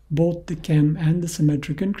both the KEM and the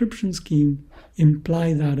symmetric encryption scheme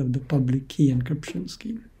imply that of the public key encryption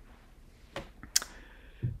scheme.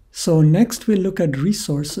 So next we'll look at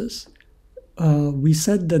resources. We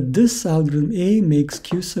said that this algorithm A makes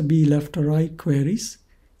Q sub E left or right queries.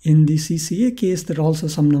 In the CCA case, there are also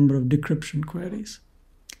some number of decryption queries.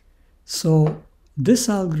 So this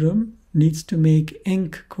algorithm needs to make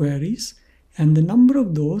enc queries, and the number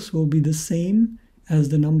of those will be the same as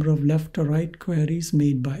the number of left or right queries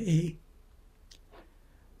made by A.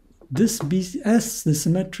 This BS, the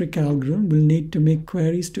symmetric algorithm, will need to make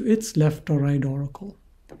queries to its left or right oracle.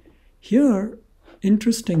 Here,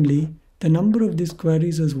 interestingly, the number of these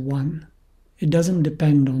queries is 1. It doesn't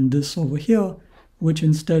depend on this over here, which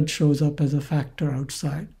instead shows up as a factor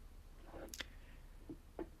outside.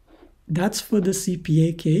 That's for the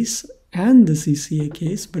CPA case and the CCA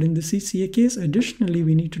case, but in the CCA case, additionally,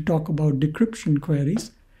 we need to talk about decryption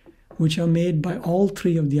queries, which are made by all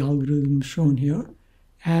 3 of the algorithms shown here,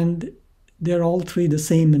 and they're all 3 the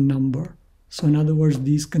same in number. So in other words,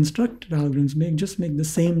 these constructed algorithms just make the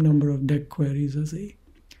same number of DEC queries as A,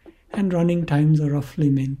 and running times are roughly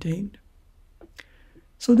maintained.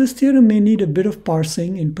 So this theorem may need a bit of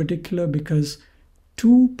parsing, in particular because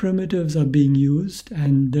 2 primitives are being used,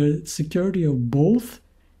 and the security of both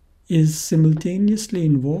is simultaneously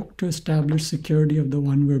invoked to establish security of the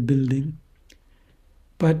one we're building.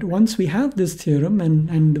 But once we have this theorem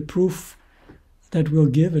and the proof that we'll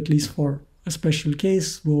give, at least for a special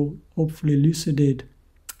case, will hopefully elucidate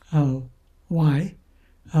why,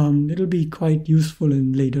 it'll be quite useful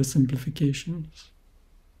in later simplifications.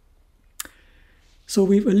 So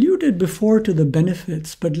we've alluded before to the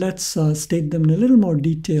benefits, but let's state them in a little more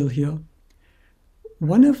detail here.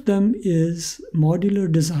 One of them is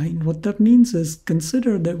modular design. What that means is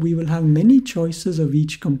consider that we will have many choices of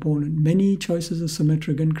each component, many choices of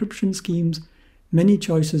symmetric encryption schemes, many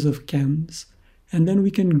choices of KEMs, and then we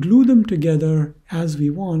can glue them together as we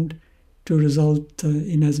want to result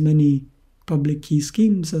in as many public key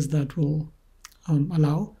schemes as that will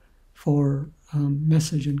allow for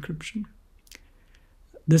message encryption.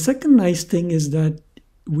 The second nice thing is that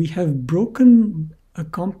we have broken a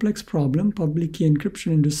complex problem, public key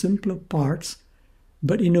encryption, into simpler parts,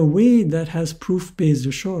 but in a way that has proof-based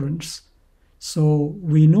assurance. So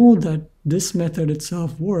we know that this method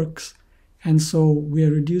itself works, and so we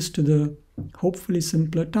are reduced to the hopefully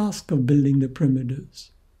simpler task of building the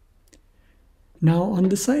primitives. Now, on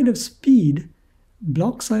the side of speed,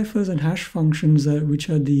 block ciphers and hash functions, which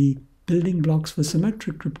are the building blocks for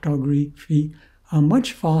symmetric cryptography, are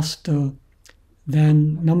much faster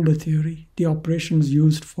than number theory, the operations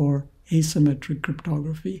used for asymmetric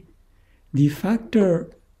cryptography. The factor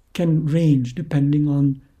can range depending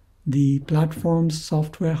on the platforms,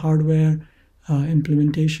 software, hardware,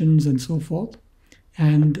 implementations, and so forth.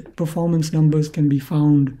 And performance numbers can be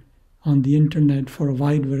found on the internet for a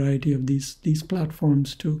wide variety of these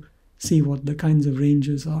platforms to see what the kinds of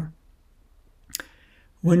ranges are.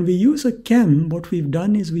 When we use a KEM, what we've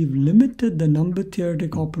done is we've limited the number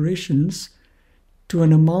theoretic operations to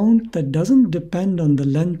an amount that doesn't depend on the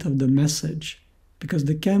length of the message, because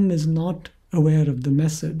the KEM is not aware of the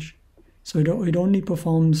message. So it only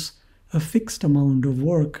performs a fixed amount of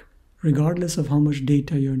work regardless of how much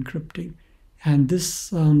data you're encrypting. And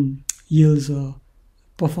this yields a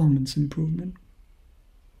performance improvement.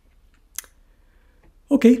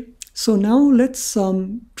 Okay, so now let's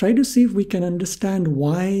try to see if we can understand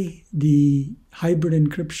why the hybrid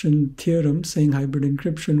encryption theorem saying hybrid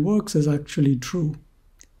encryption works is actually true.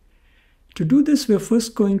 To do this, we're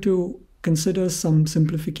first going to consider some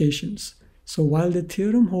simplifications. So while the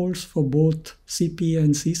theorem holds for both CPA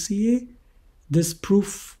and CCA, this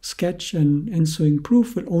proof sketch and ensuing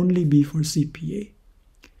proof will only be for CPA.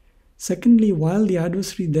 Secondly, while the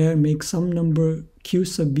adversary there makes some number Q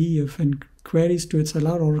sub B of queries to its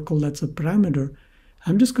LR oracle that's a parameter,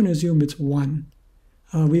 I'm just going to assume it's 1.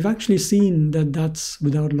 We've actually seen that that's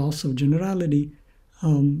without loss of generality,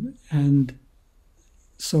 and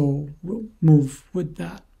So we'll move with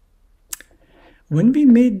that. When we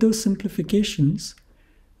made those simplifications,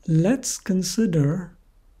 let's consider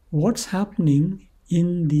what's happening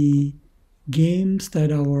in the games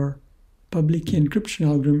that our public key encryption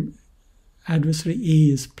algorithm adversary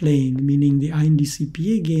A is playing, meaning the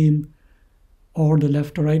IND-CPA game or the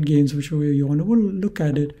left or right games, whichever way you want to look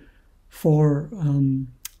at it, for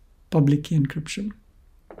public key encryption.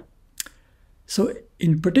 So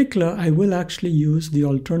in particular, I will actually use the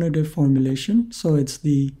alternative formulation. So it's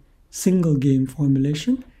the single game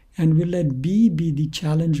formulation, and we'll let B be the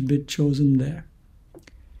challenge bit chosen there.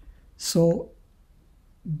 So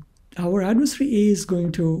our adversary A is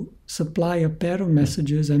going to supply a pair of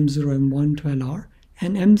messages M0, M1 to LR,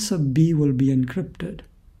 and M sub B will be encrypted.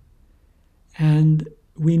 And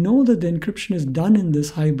we know that the encryption is done in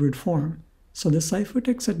this hybrid form. So the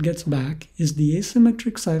ciphertext that gets back is the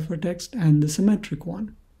asymmetric ciphertext and the symmetric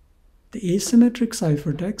one. The asymmetric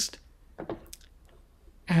ciphertext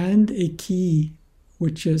and a key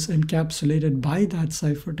which is encapsulated by that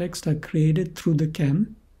ciphertext are created through the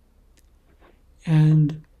KEM.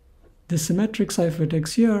 And the symmetric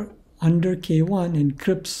ciphertext here under K1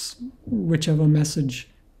 encrypts whichever message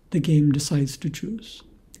the game decides to choose.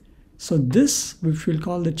 So this, which we'll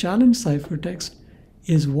call the challenge ciphertext,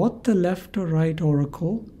 is what the left or right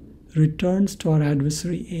oracle returns to our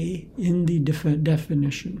adversary A in the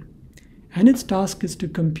definition. And its task is to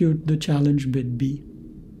compute the challenge bit B.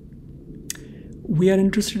 We are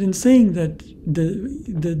interested in saying that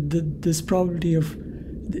this probability of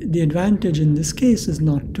the advantage in this case is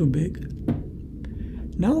not too big.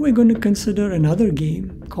 Now we're going to consider another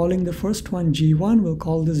game, calling the first one G1, we'll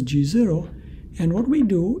call this G0, and what we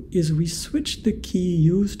do is we switch the key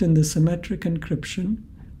used in the symmetric encryption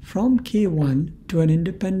from K1 to an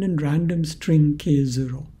independent random string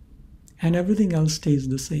K0, and everything else stays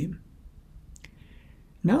the same.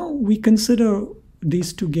 Now we consider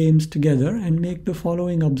these two games together and make the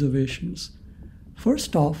following observations.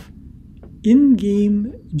 First off, in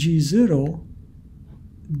game G0,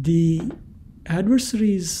 the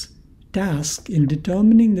adversary's task in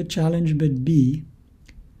determining the challenge bit B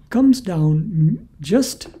comes down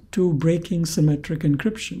just to breaking symmetric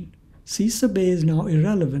encryption. C sub A is now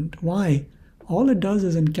irrelevant. Why? All it does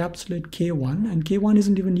is encapsulate K1, and K1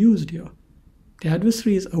 isn't even used here. The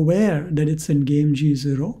adversary is aware that it's in game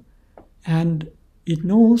G0, and it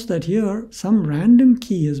knows that here some random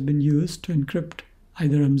key has been used to encrypt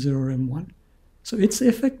either M0 or M1. So it's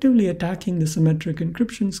effectively attacking the symmetric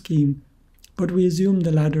encryption scheme, but we assume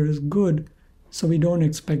the latter is good, so we don't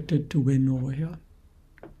expect it to win over here.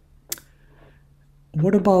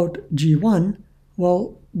 What about G1?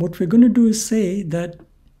 Well, what we're going to do is say that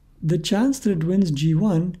the chance that it wins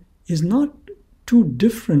G1 is not too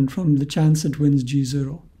different from the chance it wins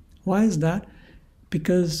G0. Why is that?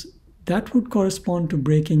 Because that would correspond to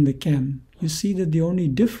breaking the KEM. You see that the only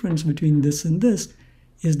difference between this and this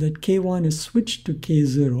is that K1 is switched to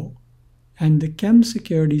K0, and the KEM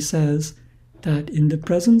security says that in the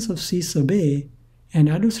presence of C sub A, an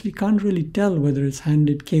adversary can't really tell whether it's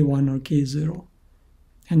handed K1 or K0.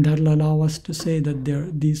 And that'll allow us to say that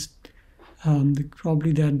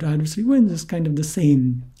probably the adversary wins is kind of the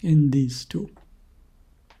same in these two.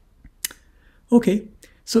 Okay,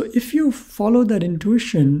 so if you follow that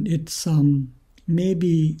intuition, it's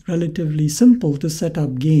maybe relatively simple to set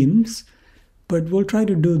up games, but we'll try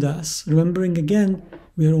to do this. Remembering again,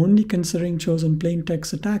 we are only considering chosen plain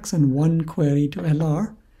text attacks and one query to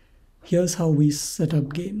LR. Here's how we set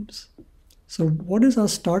up games. So what is our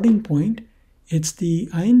starting point? It's the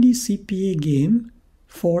IND-CPA game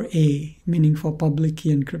for A, meaning for public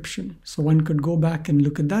key encryption. So one could go back and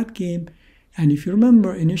look at that game, and if you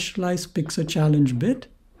remember, initialize picks a challenge bit,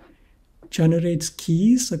 generates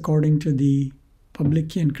keys according to the public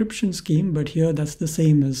key encryption scheme, but here that's the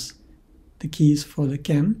same as the keys for the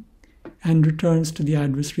KEM, and returns to the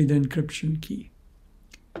adversary the encryption key.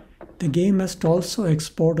 The game has to also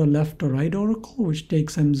export a left or right oracle, which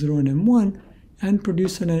takes M0 and M1, and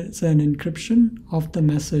produces an encryption of the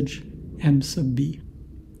message M sub B.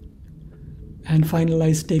 And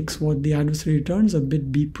finalize takes what the adversary returns, a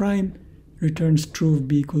bit B prime, returns true if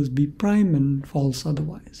B equals B prime and false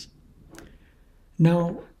otherwise.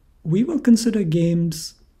 Now, we will consider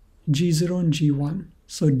games G0 and G1.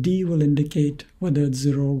 So D will indicate whether it's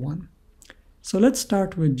 0 or 1. So let's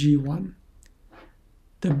start with G1.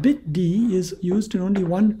 The bit D is used in only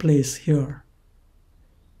one place here.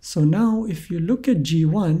 So now if you look at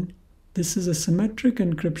G1, this is a symmetric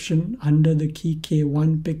encryption under the key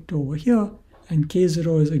K1 picked over here, and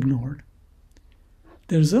K0 is ignored.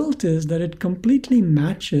 The result is that it completely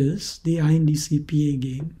matches the IND-CPA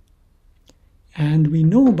game. And we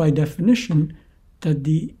know by definition that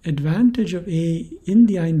the advantage of A in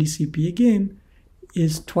the IND-CPA game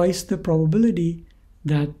is twice the probability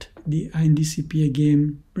that the IND-CPA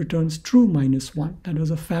game returns true -1. That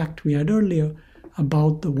was a fact we had earlier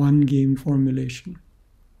about the one game formulation.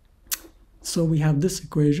 So we have this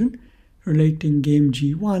equation relating game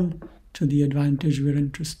G1 to the advantage we're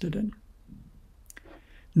interested in.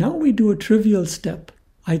 Now we do a trivial step.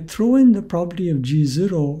 I throw in the probability of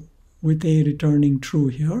G0 with A returning true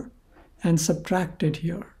here and subtract it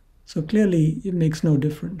here. So clearly it makes no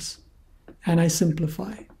difference. And I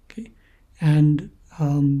simplify. Okay? And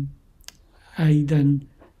I then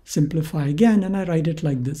simplify again and I write it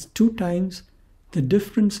like this. 2 times the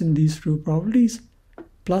difference in these two probabilities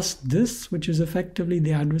plus this, which is effectively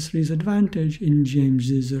the adversary's advantage in game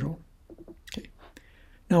G0. Okay.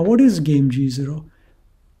 Now what is game G0?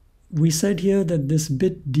 We said here that this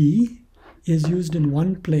bit D is used in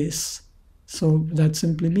one place. So that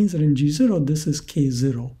simply means that in G0, this is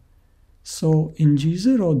K0. So in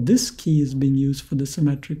G0, this key is being used for the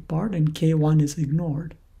symmetric part and K1 is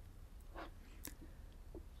ignored.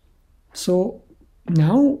 So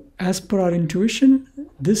now, as per our intuition,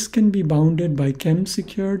 this can be bounded by KEM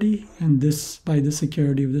security and this by the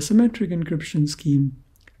security of the symmetric encryption scheme.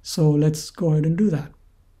 So let's go ahead and do that.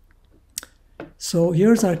 So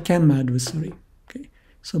here's our KEM adversary. Okay.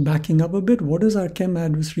 So backing up a bit, what does our KEM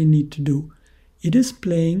adversary need to do? It is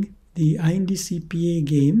playing the IND-CPA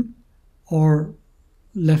game or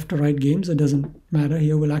left or right games. It doesn't matter.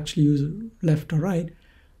 Here we'll actually use left or right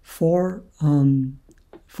for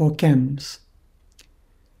KEMs.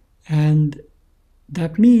 And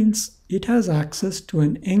that means it has access to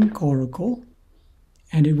an enc oracle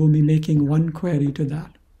and it will be making one query to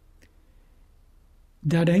that.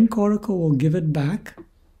 That enc oracle will give it back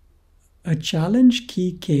a challenge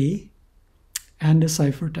key K and a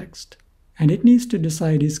ciphertext. And it needs to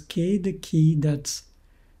decide, is K the key that's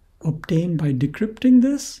obtained by decrypting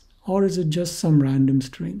this, or is it just some random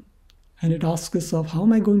string? And it asks itself, how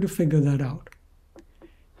am I going to figure that out?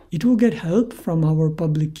 It will get help from our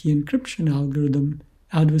public key encryption algorithm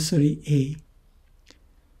adversary A.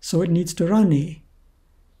 So it needs to run A.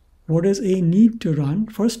 What does A need to run?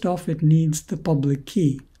 First off, it needs the public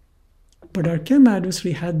key. But our KEM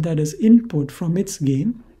adversary had that as input from its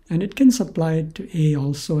game, and it can supply it to A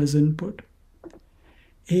also as input.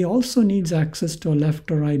 A also needs access to a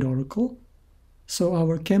left or right oracle, so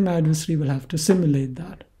our KEM adversary will have to simulate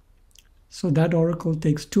that. So that oracle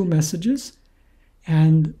takes 2 messages,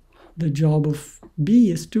 and the job of B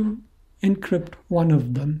is to encrypt one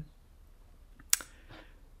of them.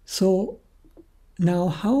 So now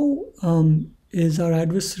how is our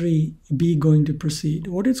adversary B going to proceed?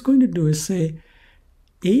 What it's going to do is say,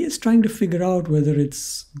 A is trying to figure out whether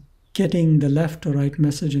it's getting the left or right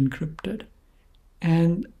message encrypted.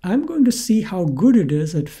 And I'm going to see how good it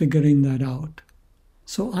is at figuring that out.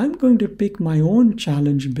 So I'm going to pick my own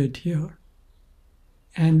challenge bit here.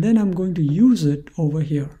 And then I'm going to use it over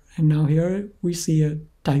here. And now here we see a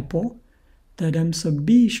typo that M sub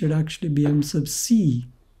B should actually be M sub C,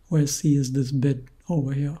 where C is this bit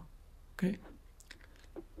over here. Okay.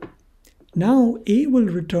 Now A will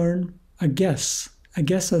return a guess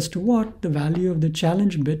as to what? The value of the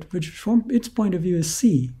challenge bit, which from its point of view is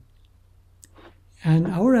C. And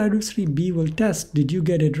our adversary B will test, did you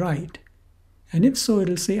get it right? And if so,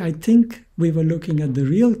 it'll say, I think we were looking at the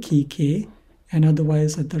real key K and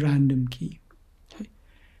otherwise at the random key. Okay.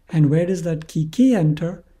 And where does that key K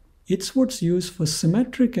enter? It's what's used for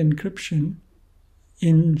symmetric encryption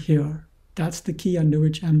in here. That's the key under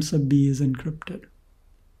which M sub B is encrypted.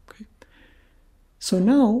 Okay. So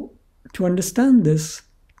now, to understand this,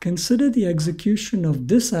 consider the execution of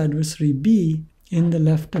this adversary B in the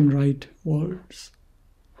left and right worlds.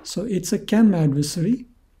 So it's a KEM adversary.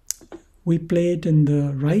 We play it in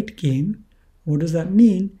the right game. What does that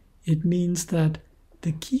mean? It means that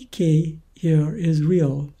the key K here is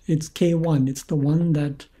real. It's K1. It's the one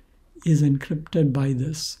that is encrypted by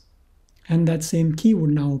this. And that same key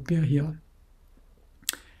would now appear here.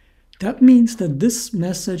 That means that this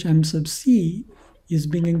message M sub C is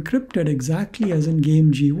being encrypted exactly as in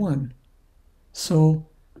game G1. So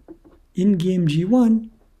in game G1,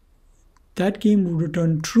 that game would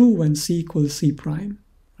return true when C equals C prime.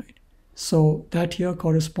 Right? So that here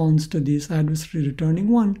corresponds to this adversary returning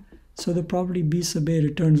 1. So the probability B sub A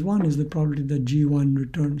returns 1 is the probability that G1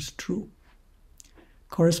 returns true.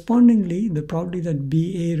 Correspondingly, the probability that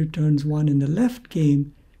BA returns 1 in the left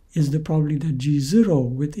game is the probability that G0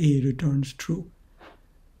 with A returns true.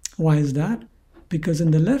 Why is that? Because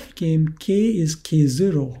in the left game, K is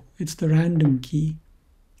K0. It's the random key.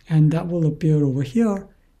 And that will appear over here.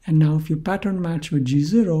 And now if you pattern match with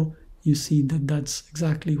G0, you see that that's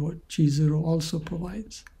exactly what G0 also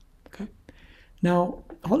provides. Okay. Now,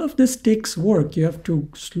 all of this takes work. You have to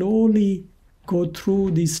slowly go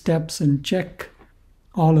through these steps and check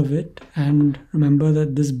all of it. And remember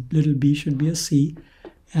that this little b should be a C,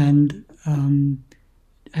 and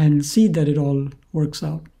see that it all works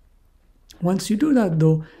out. Once you do that,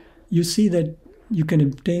 though, you see that you can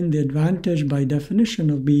obtain the advantage by definition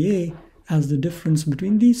of BA as the difference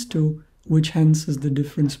between these two, which hence is the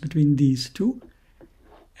difference between these two.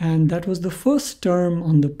 And that was the first term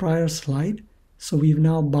on the prior slide. So we've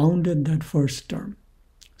now bounded that first term.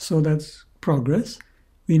 So that's progress.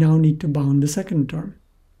 We now need to bound the second term.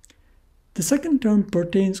 The second term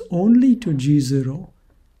pertains only to G0,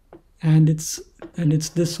 and it's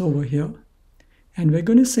this over here. And we're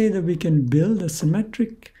going to say that we can build a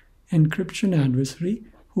symmetric encryption adversary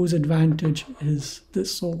whose advantage is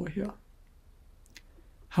this over here.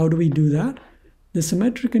 How do we do that? The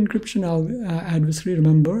symmetric encryption adversary,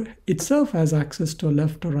 remember, itself has access to a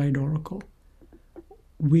left or right oracle.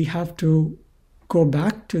 We have to go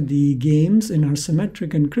back to the games in our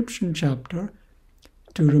symmetric encryption chapter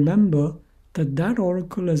to remember that that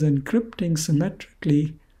oracle is encrypting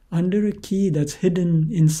symmetrically under a key that's hidden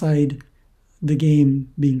inside the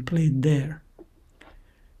game being played there.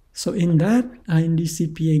 So in that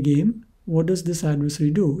IND-CPA game, what does this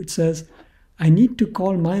adversary do? It says, I need to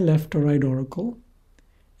call my left or right oracle,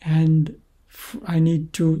 and I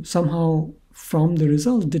need to somehow, from the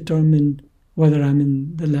results, determine whether I'm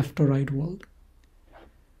in the left or right world.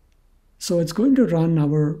 So it's going to run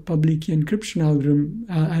our public key encryption algorithm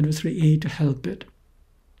adversary A to help it.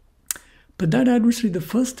 But that adversary, the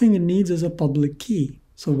first thing it needs is a public key.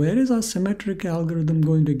 So where is our symmetric algorithm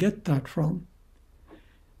going to get that from?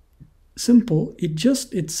 Simple, it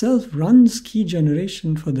just itself runs key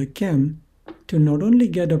generation for the KEM to not only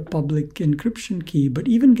get a public encryption key, but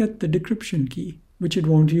even get the decryption key, which it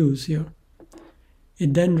won't use here.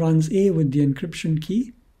 It then runs A with the encryption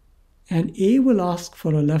key, and A will ask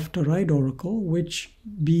for a left or right oracle, which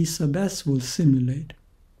B sub S will simulate.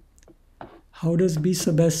 How does B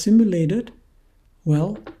sub S simulate it?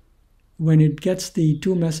 Well, when it gets the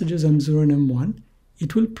two messages M0 and M1,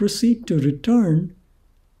 it will proceed to return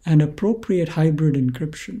an appropriate hybrid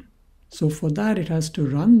encryption. So for that, it has to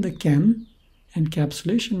run the KEM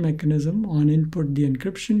encapsulation mechanism on input the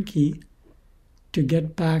encryption key to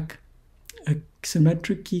get back a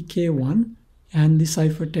symmetric key K1 and the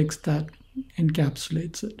ciphertext that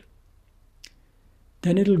encapsulates it.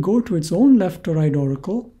 Then it'll go to its own left or right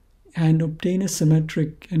oracle and obtain a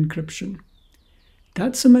symmetric encryption.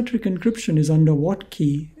 That symmetric encryption is under what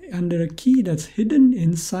key? Under a key that's hidden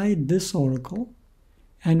inside this oracle,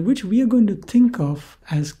 and which we are going to think of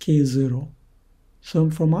as K0. So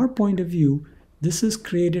from our point of view, this is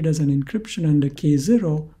created as an encryption under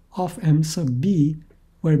K0 of M sub B,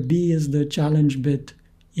 where B is the challenge bit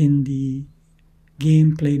in the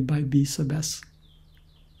game played by B sub S.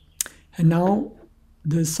 And now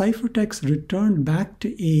the ciphertext returned back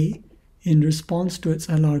to A in response to its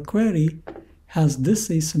LR query has this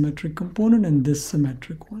asymmetric component and this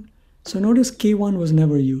symmetric one. So notice K1 was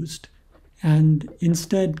never used, and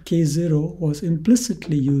instead K0 was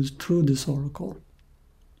implicitly used through this oracle.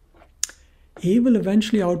 A will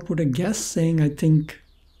eventually output a guess saying, I think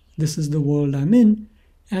this is the world I'm in,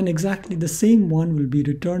 and exactly the same one will be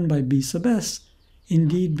returned by B sub S,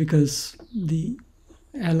 indeed because the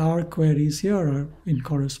LR queries here are in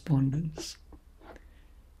correspondence.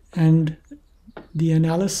 And the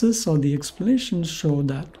analysis or the explanations show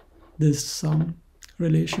that this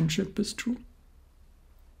relationship is true.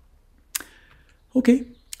 Okay,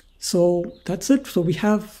 so that's it. So we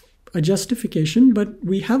have a justification, but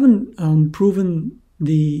we haven't proven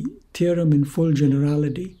the theorem in full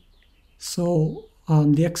generality. So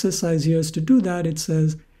the exercise here is to do that. It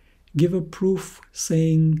says, give a proof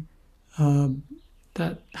saying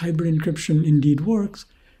that hybrid encryption indeed works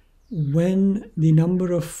when the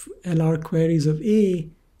number of LR queries of A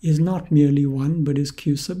is not merely 1, but is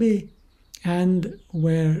Q sub A, and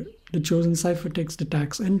where the chosen ciphertext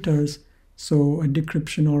attacks enters, so a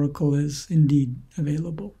decryption oracle is indeed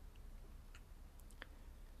available.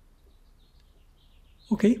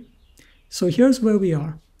 Okay, so here's where we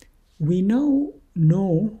are. We now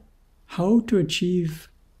know how to achieve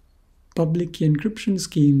public key encryption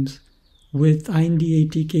schemes with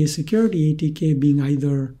IND-ATK security, ATK being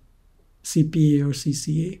either CPA or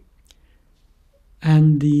CCA.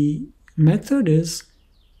 And the method is,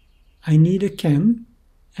 I need a KEM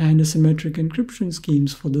and a symmetric encryption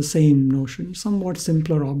schemes for the same notion, somewhat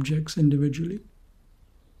simpler objects individually.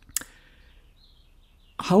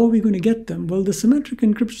 how are we going to get them? Well, the symmetric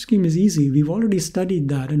encryption scheme is easy. We've already studied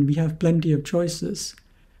that, and we have plenty of choices.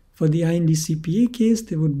 For the IND-CPA case,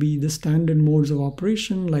 there would be the standard modes of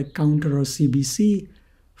operation like counter or CBC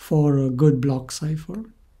for a good block cipher.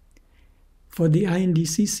 For the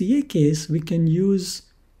IND-CCA case, we can use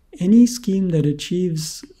any scheme that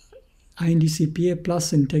achieves IND-CPA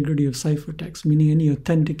plus integrity of ciphertext, meaning any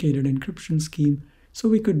authenticated encryption scheme. So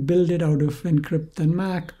we could build it out of encrypt and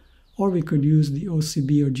MAC, or we could use the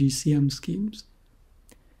OCB or GCM schemes.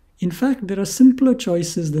 In fact, there are simpler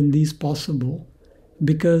choices than these possible,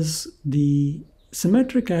 because the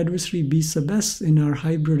symmetric adversary B sub S in our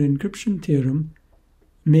hybrid encryption theorem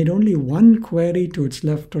made only one query to its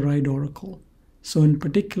left or right oracle. So in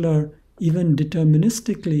particular, even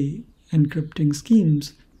deterministically encrypting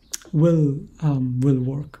schemes will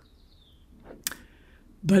work.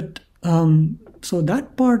 But so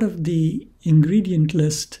that part of the ingredient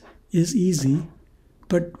list is easy.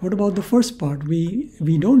 But what about the first part?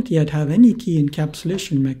 We don't yet have any key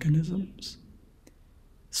encapsulation mechanisms.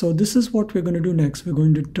 So this is what we're going to do next. We're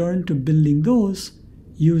going to turn to building those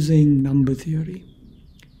using number theory.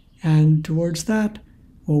 And towards that,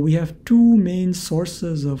 well, we have two main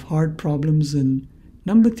sources of hard problems in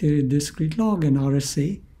number theory, discrete log and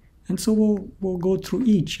RSA. And so we'll go through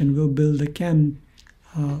each, and we'll build a KEM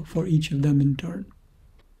for each of them in turn.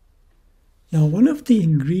 Now, one of the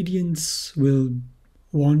ingredients we'll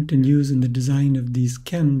want and use in the design of these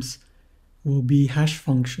KEMs will be hash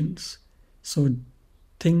functions. So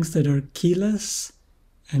things that are keyless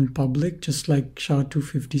and public, just like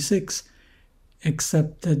SHA-256,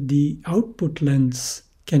 except that the output lengths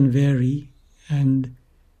can vary, and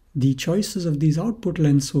the choices of these output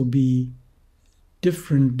lengths will be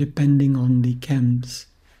different depending on the KEMs.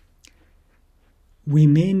 We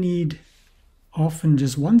may need often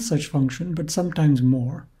just one such function, but sometimes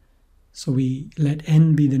more. So we let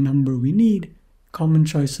n be the number we need. Common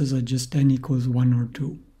choices are just n equals 1 or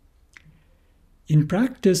 2. In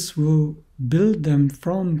practice, we'll build them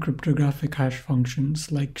from cryptographic hash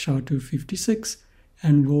functions like SHA-256,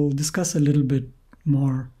 and we'll discuss a little bit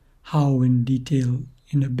more how in detail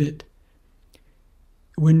in a bit.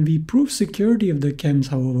 When we prove security of the KEMs,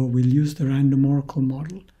 however, we'll use the random oracle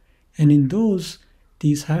model. And in those,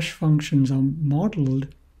 these hash functions are modeled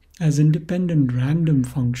as independent random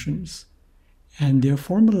functions, and they're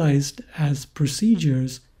formalized as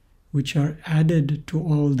procedures which are added to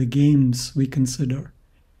all the games we consider.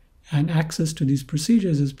 And access to these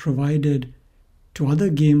procedures is provided to other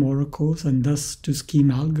game oracles and thus to scheme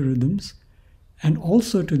algorithms, and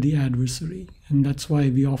also to the adversary. And that's why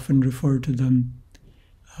we often refer to them,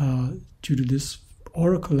 due to this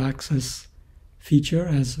oracle access feature,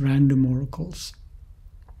 as random oracles.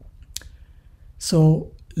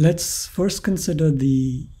 So let's first consider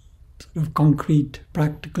the sort of concrete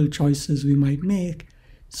practical choices we might make.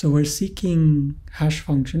 So we're seeking hash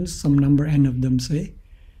functions, some number n of them say,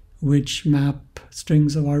 which map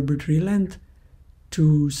strings of arbitrary length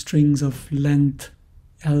to strings of length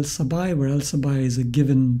L sub I, where L sub I is a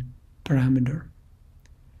given parameter.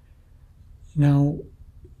 Now,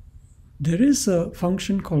 there is a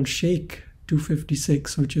function called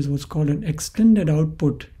shake256, which is what's called an extended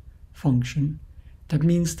output function. That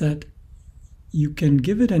means that you can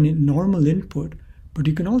give it a normal input, but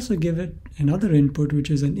you can also give it another input, which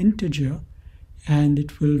is an integer, and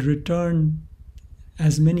it will return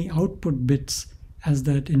as many output bits as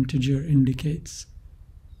that integer indicates.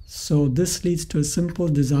 So this leads to a simple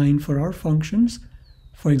design for our functions.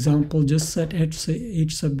 For example, just set h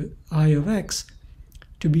sub I of x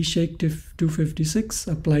to be shake256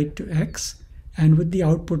 applied to x, and with the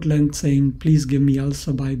output length saying, please give me L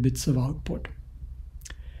sub I bits of output.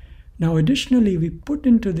 Now additionally, we put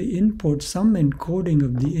into the input some encoding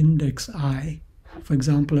of the index I, for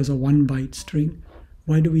example, as a 1-byte string.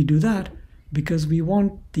 Why do we do that? Because we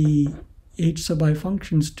want the h sub I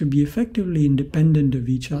functions to be effectively independent of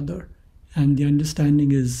each other. And the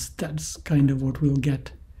understanding is that's kind of what we'll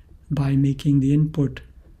get by making the input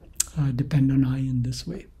depend on I in this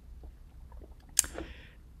way.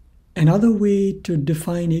 Another way to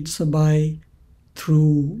define h sub I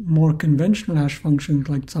through more conventional hash functions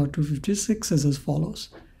like SHA-256 is as follows.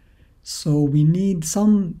 So we need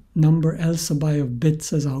some number L sub I of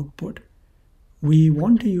bits as output. We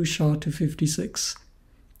want to use SHA-256.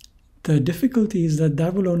 The difficulty is that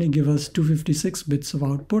that will only give us 256 bits of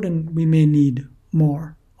output, and we may need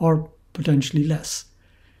more or potentially less.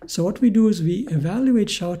 So what we do is we evaluate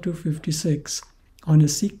SHA-256 on a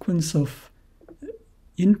sequence of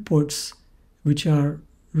inputs which are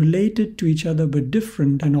related to each other but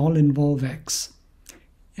different and all involve x.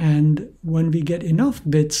 And when we get enough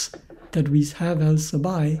bits, that we have else sub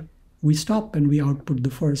I, we stop and we output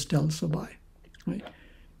the first else sub I. Right?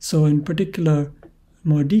 So in particular,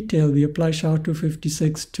 more detail, we apply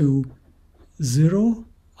SHA-256 to 0,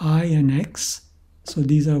 I, and X. So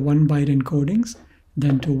these are 1-byte encodings.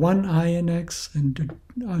 Then to 1 I and X,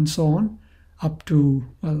 and so on, up to,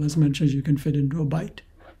 well, as much as you can fit into a byte.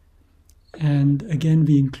 And again,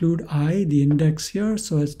 we include I, the index here,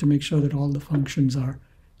 so as to make sure that all the functions are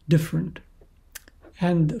different.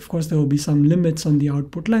 And of course, there will be some limits on the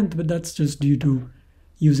output length, but that's just due to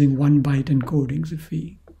using 1-byte encodings. If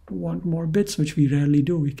we want more bits, which we rarely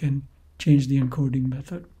do, we can change the encoding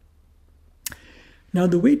method. Now,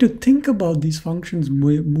 the way to think about these functions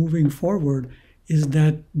moving forward is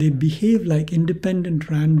that they behave like independent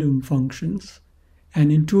random functions.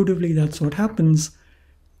 And intuitively, that's what happens.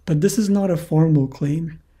 But this is not a formal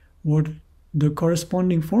claim. What the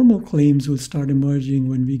corresponding formal claims will start emerging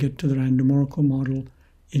when we get to the random oracle model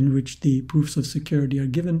in which the proofs of security are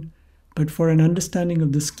given. But for an understanding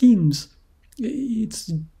of the schemes,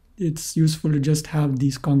 it's useful to just have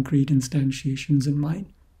these concrete instantiations in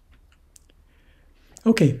mind.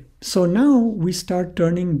 Okay, so now we start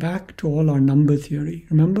turning back to all our number theory.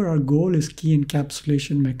 Remember, our goal is key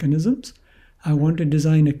encapsulation mechanisms. I want to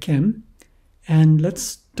design a KEM. And let's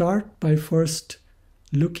start by first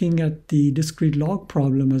looking at the discrete log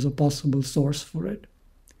problem as a possible source for it.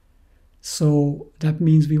 So that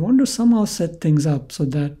means we want to somehow set things up so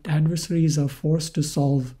that adversaries are forced to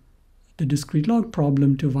solve the discrete log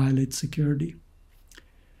problem to violate security.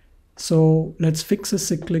 So let's fix a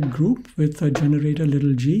cyclic group with a generator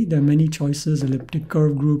little g. There are many choices: elliptic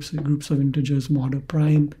curve groups, groups of integers, mod of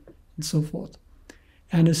prime, and so forth.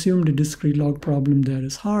 And assume the discrete log problem there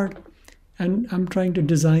is hard. And I'm trying to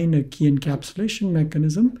design a key encapsulation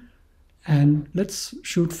mechanism. And let's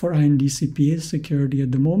shoot for IND-CPA security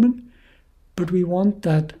at the moment. But we want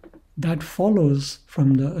that follows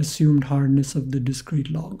from the assumed hardness of the discrete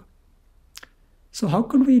log. So how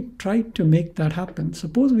could we try to make that happen?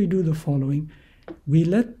 Suppose we do the following. We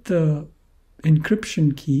let the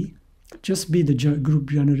encryption key just be the group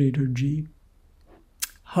generator G.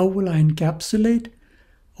 How will I encapsulate,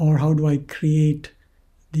 or how do I create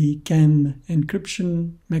the KEM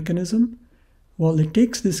encryption mechanism? Well, it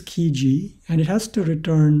takes this key G and it has to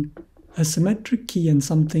return a symmetric key and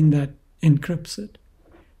something that encrypts it.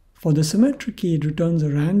 For the symmetric key, it returns a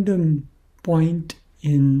random point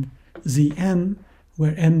in Zm,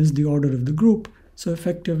 where M is the order of the group, so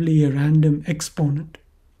effectively a random exponent.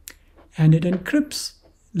 And it encrypts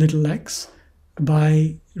little x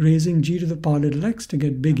by raising g to the power little x to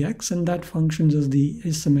get big X, and that functions as the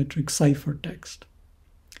asymmetric ciphertext.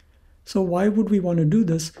 So why would we want to do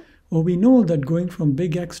this? Well, we know that going from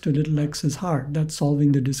big X to little x is hard. That's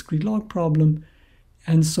solving the discrete log problem.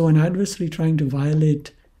 And so an adversary trying to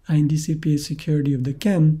violate IND-CPA security of the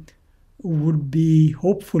KEM would be,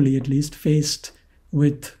 hopefully at least, faced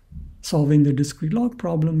with solving the discrete log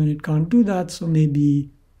problem, and it can't do that, so maybe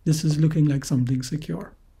this is looking like something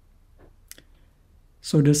secure.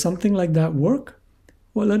 So does something like that work?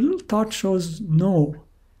 Well, a little thought shows no,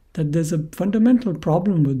 that there's a fundamental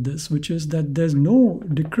problem with this, which is that there's no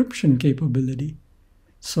decryption capability.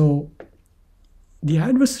 So the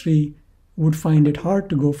adversary would find it hard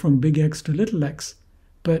to go from big X to little x,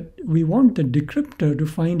 but we want the decryptor to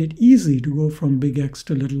find it easy to go from big X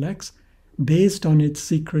to little x based on its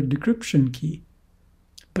secret decryption key.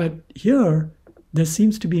 But here, there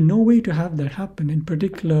seems to be no way to have that happen. In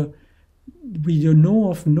particular, we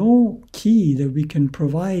know of no key that we can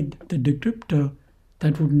provide the decryptor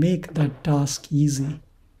that would make that task easy.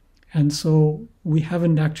 And so we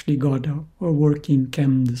haven't actually got a working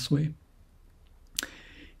KEM this way.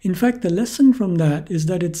 In fact, the lesson from that is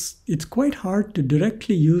that it's quite hard to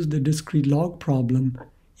directly use the discrete log problem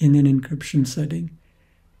in an encryption setting.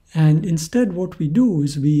 And instead, what we do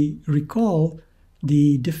is we recall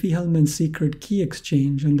the Diffie-Hellman secret key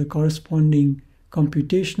exchange and the corresponding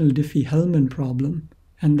computational Diffie-Hellman problem,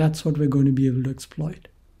 and that's what we're going to be able to exploit.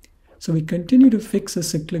 So we continue to fix a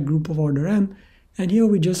cyclic group of order M, and here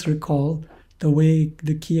we just recall the way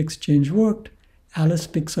the key exchange worked. Alice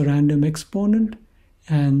picks a random exponent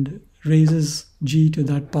and raises g to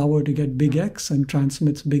that power to get big X and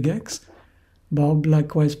transmits big X. Bob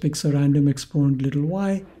likewise picks a random exponent little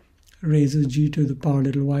y, raises g to the power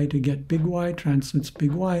little y to get big Y, transmits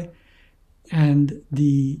big Y. And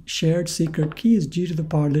the shared secret key is g to the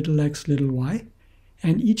power little x little y.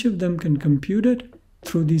 And each of them can compute it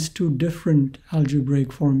through these two different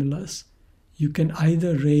algebraic formulas. You can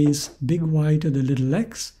either raise big Y to the little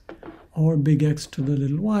x or big X to the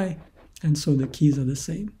little y, and so the keys are the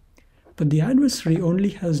same. But the adversary only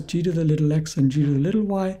has g to the little x and g to the little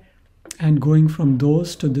y, And going from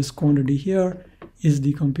those to this quantity here is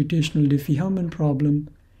the computational Diffie-Hellman problem,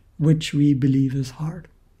 which we believe is hard.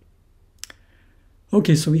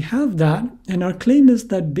 Okay, so we have that, and our claim is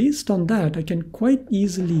that based on that, I can quite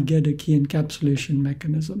easily get a key encapsulation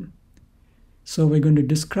mechanism. So we're going to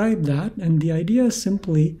describe that, and the idea is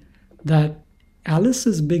simply that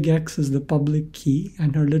Alice's big X is the public key,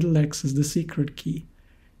 and her little x is the secret key.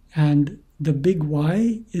 And the big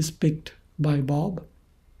Y is picked by Bob.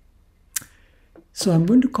 So I'm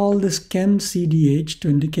going to call this KEM CDH to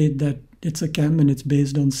indicate that it's a KEM and it's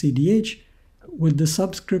based on CDH, with the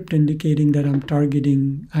subscript indicating that I'm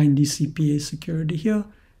targeting IND-CPA security here,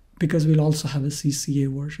 because we'll also have a CCA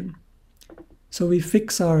version. So we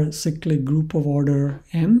fix our cyclic group of order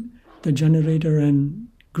M, the generator and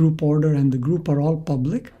group order and the group are all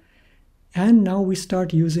public. And now we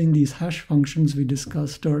start using these hash functions we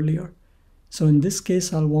discussed earlier. So in this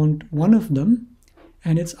case, I'll want one of them,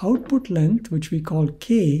 and its output length, which we call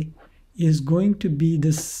K, is going to be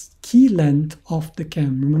this key length of the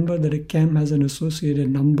KEM. Remember that a KEM has an associated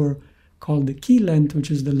number called the key length, which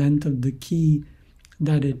is the length of the key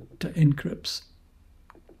that it encrypts.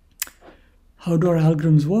 How do our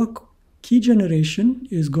algorithms work? Key generation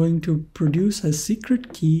is going to produce as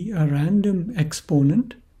secret key a random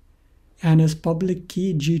exponent and as public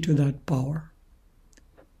key g to that power.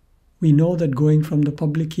 We know that going from the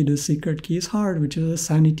public key to the secret key is hard, which is a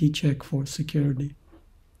sanity check for security.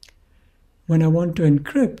 When I want to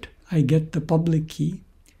encrypt, I get the public key.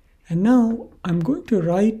 And now I'm going to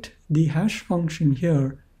write the hash function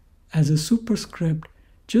here as a superscript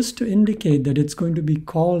just to indicate that it's going to be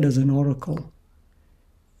called as an oracle.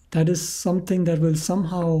 That is something that will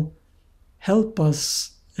somehow help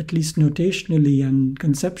us, at least notationally and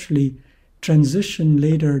conceptually, transition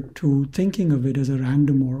later to thinking of it as a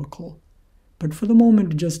random oracle. But for the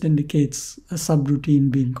moment, it just indicates a subroutine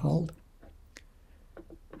being called.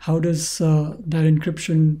 How does that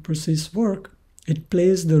encryption process work? It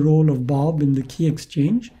plays the role of Bob in the key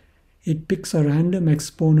exchange. It picks a random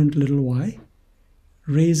exponent little y,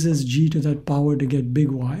 raises g to that power to get big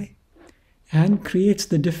Y, and creates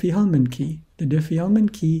the Diffie-Hellman key. The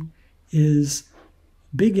Diffie-Hellman key is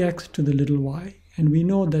big X to the little y, and we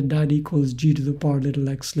know that that equals g to the power little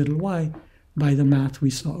x little y by the math we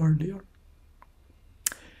saw earlier.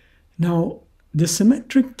 Now, the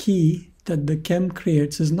symmetric key that the KEM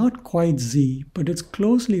creates is not quite Z, but it's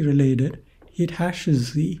closely related. It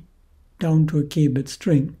hashes Z down to a k-bit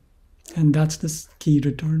string, and that's the key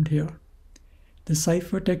returned here. The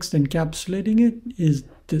ciphertext encapsulating it is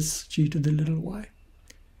this g to the little y.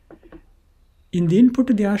 In the input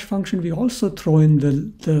to the hash function, we also throw in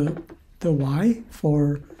the y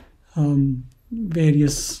for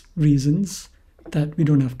various reasons that we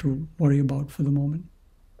don't have to worry about for the moment.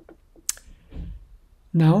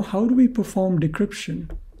 Now, how do we perform decryption?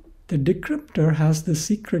 The decryptor has the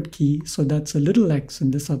secret key, so that's a little x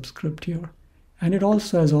in the subscript here. And it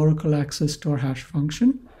also has oracle access to our hash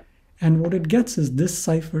function. And what it gets is this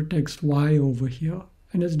ciphertext y over here.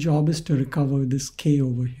 And its job is to recover this k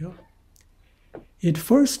over here. It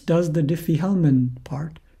first does the Diffie-Hellman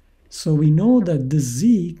part. So we know that this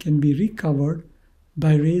z can be recovered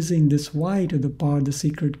by raising this y to the power the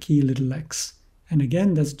secret key little x. And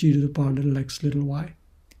again, that's g to the power little x little y.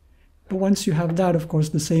 But once you have that, of course,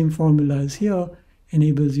 the same formula as here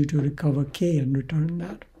enables you to recover k and return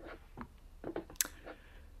that.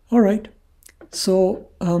 All right. So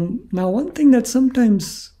now one thing that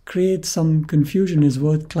sometimes creates some confusion is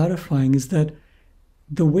worth clarifying is that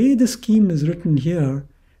the way the scheme is written here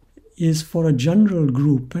is for a general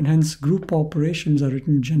group, and hence group operations are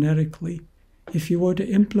written generically. If you were to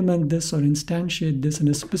implement this or instantiate this in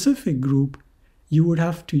a specific group, you would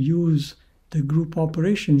have to use the group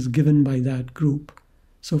operations given by that group.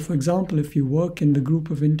 So for example, if you work in the group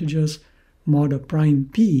of integers mod a prime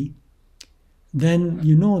p, then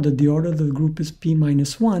you know that the order of the group is p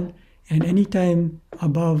minus 1, and anytime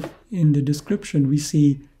above in the description we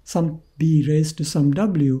see some b raised to some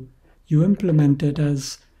w, you implement it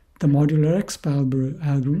as the modular exp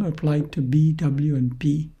algorithm applied to b, w, and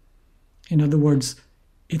p. In other words,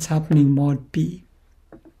 it's happening mod p.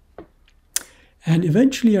 And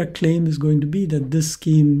eventually our claim is going to be that this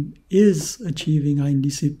scheme is achieving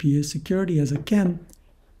IND-CPA security as a KEM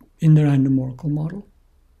in the random oracle model.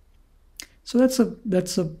 So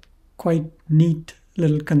that's a quite neat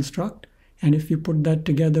little construct. And if you put that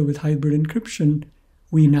together with hybrid encryption,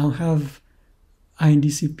 we now have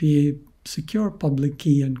IND-CPA secure public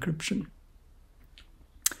key encryption.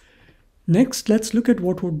 Next, let's look at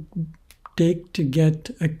what would take to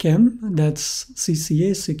get a KEM that's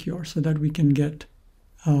CCA secure so that we can get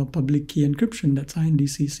public key encryption, that's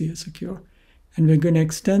IND-CCA secure. And we're going to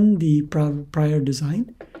extend the prior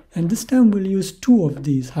design, and this time we'll use two of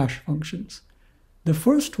these hash functions. The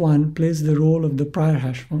first one plays the role of the prior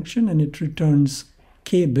hash function, and it returns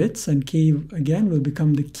k bits, and k again will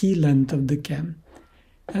become the key length of the KEM.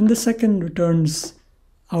 And the second returns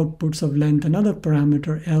outputs of length, another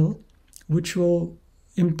parameter L, which will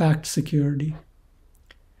impact security.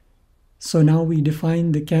 So now we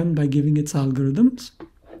define the KEM by giving its algorithms.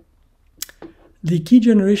 The key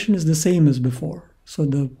generation is the same as before. So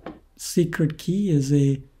the secret key is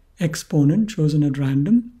a exponent chosen at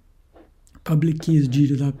random. Public key is g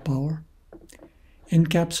to that power.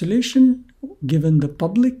 Encapsulation, given the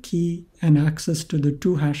public key and access to the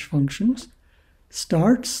two hash functions,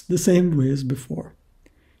 starts the same way as before.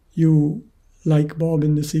 You, like Bob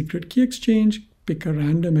in the secret key exchange, pick a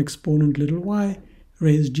random exponent little y,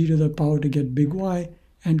 raise g to the power to get big Y,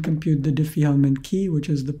 and compute the Diffie-Hellman key, which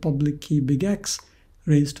is the public key big X,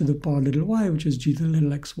 raised to the power little y, which is g to the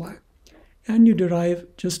little xy. And you derive,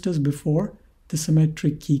 just as before, the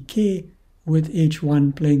symmetric key k, with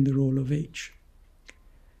h1 playing the role of h.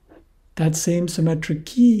 That same symmetric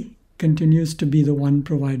key continues to be the one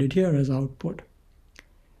provided here as output.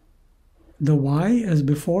 The y, as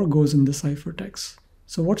before, goes in the ciphertext.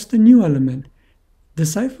 So what's the new element? The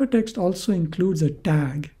ciphertext also includes a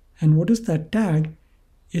tag. And what is that tag?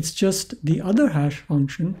 It's just the other hash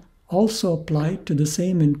function also applied to the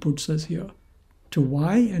same inputs as here, to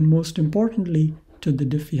y, and most importantly, to the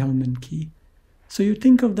Diffie-Hellman key. So you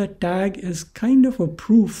think of that tag as kind of a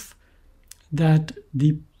proof that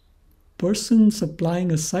the person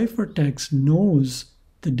supplying a ciphertext knows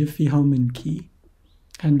the Diffie-Hellman key.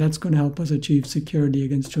 And that's going to help us achieve security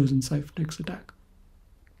against chosen ciphertext attack.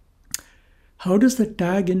 How does the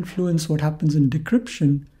tag influence what happens in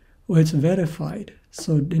decryption? Well, it's verified.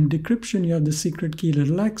 So in decryption, you have the secret key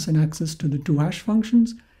little x and access to the two hash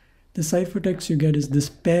functions. The ciphertext you get is this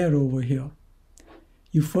pair over here.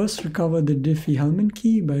 You first recover the Diffie-Hellman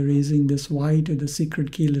key by raising this y to the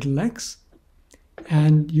secret key little x,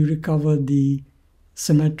 and you recover the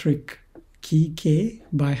symmetric key k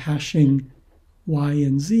by hashing y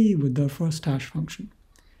and z with the first hash function.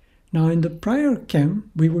 Now in the prior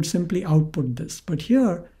KEM, we would simply output this, but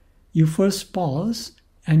here you first pause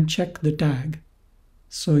and check the tag.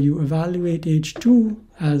 So you evaluate h2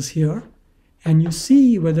 as here, and you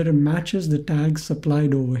see whether it matches the tags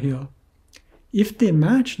supplied over here. If they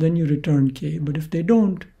match, then you return k, but if they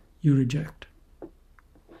don't, you reject.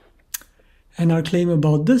 And our claim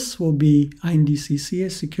about this will be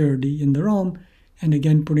IND-CCA security in the ROM, and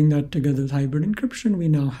again, putting that together with hybrid encryption, we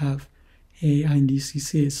now have a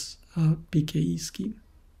IND-CCA PKE scheme.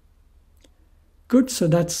 Good, so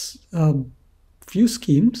that's a few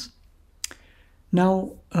schemes.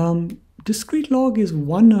 Now, discrete log is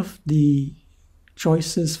one of the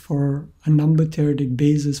choices for a number theoretic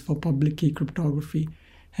basis for public key cryptography.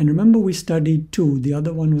 And remember, we studied two. The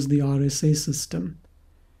other one was the RSA system.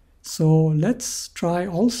 So let's try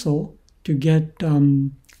also to get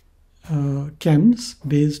KEMs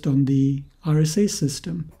based on the RSA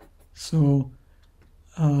system. So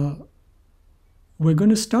we're going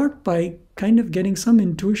to start by kind of getting some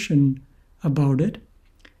intuition about it.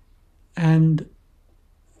 And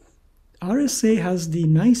RSA has the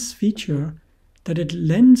nice feature that it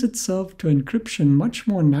lends itself to encryption much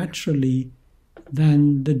more naturally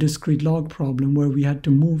than the discrete log problem where we had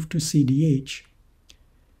to move to CDH,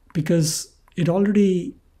 because it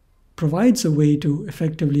already provides a way to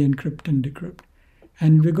effectively encrypt and decrypt.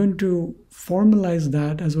 And we're going to formalize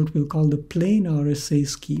that as what we'll call the plain RSA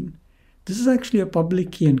scheme. This is actually a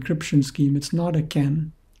public key encryption scheme. It's not a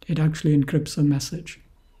KEM. It actually encrypts a message.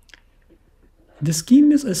 The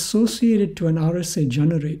scheme is associated to an RSA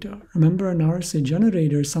generator. Remember, an RSA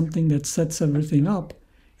generator is something that sets everything up.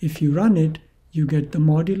 If you run it, you get the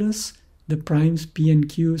modulus, the primes p and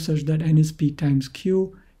q such that n is p times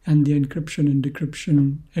q, and the encryption and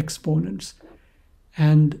decryption exponents.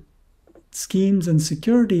 And schemes and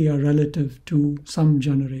security are relative to some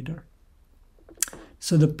generator.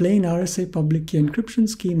 So the plain RSA public key encryption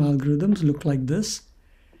scheme algorithms look like this.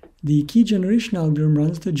 The key generation algorithm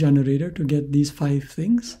runs the generator to get these 5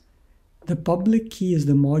 things. The public key is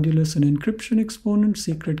the modulus and encryption exponent.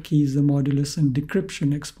 Secret key is the modulus and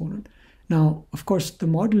decryption exponent. Now, of course, the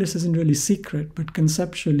modulus isn't really secret, but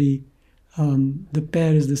conceptually, the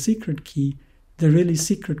pair is the secret key. The really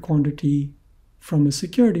secret quantity from a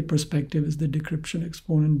security perspective is the decryption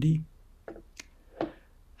exponent D.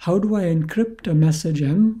 How do I encrypt a message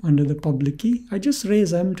M under the public key? I just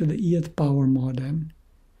raise M to the eth power mod n.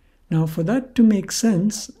 Now, for that to make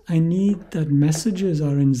sense, I need that messages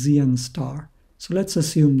are in Zn star. So let's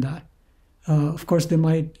assume that. Of course, they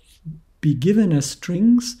might be given as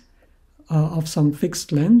strings of some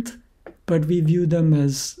fixed length, but we view them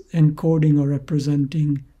as encoding or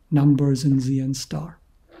representing numbers in Z and star.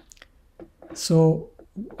 So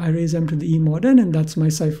I raise M to the E mod n, and that's my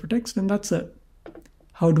ciphertext, and that's it.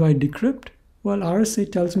 How do I decrypt? Well,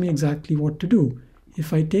 RSA tells me exactly what to do.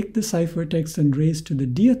 If I take the ciphertext and raise to the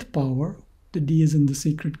dth power, the D is in the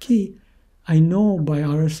secret key, I know by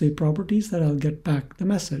RSA properties that I'll get back the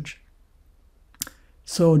message.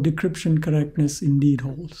 So decryption correctness indeed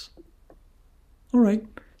holds. All right,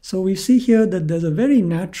 so we see here that there's a very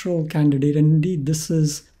natural candidate, and indeed this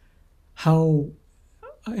is how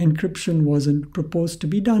encryption wasn't proposed to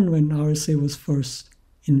be done when RSA was first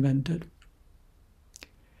invented.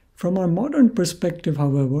 From our modern perspective,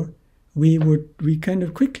 however, we kind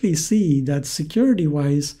of quickly see that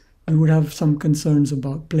security-wise, we would have some concerns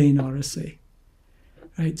about plain RSA,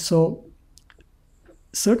 right? So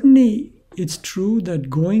certainly it's true that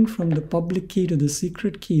going from the public key to the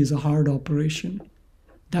secret key is a hard operation.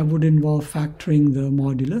 That would involve factoring the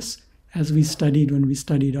modulus, as we studied when we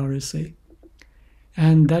studied RSA.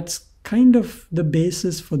 And that's kind of the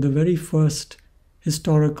basis for the very first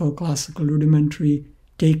historical, classical, rudimentary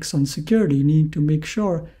takes on security. You need to make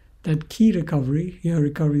sure that key recovery, here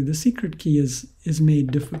recovery of the secret key, is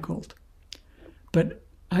made difficult. But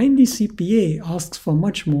IND-CPA asks for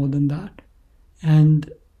much more than that.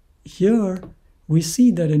 And here we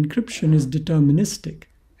see that encryption is deterministic,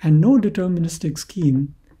 and no deterministic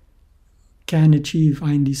scheme can achieve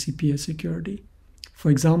IND-CPA security.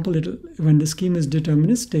 For example, when the scheme is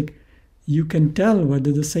deterministic, you can tell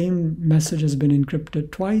whether the same message has been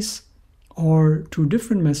encrypted twice or two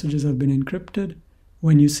different messages have been encrypted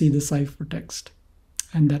when you see the ciphertext,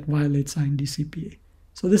 and that violates IND-CPA.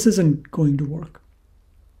 So this isn't going to work.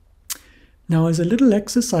 Now, as a little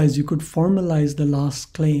exercise, you could formalize the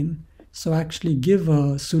last claim. So actually give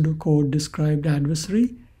a pseudocode described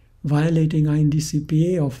adversary violating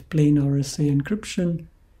IND-CPA of plain RSA encryption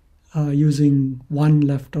using one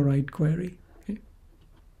left or right query.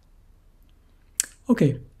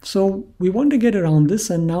 Okay, so we want to get around this,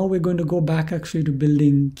 and now we're going to go back actually to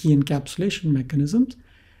building key encapsulation mechanisms.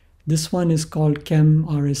 This one is called KEM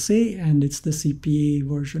RSA, and it's the CPA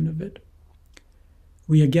version of it.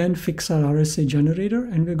 We again fix our RSA generator,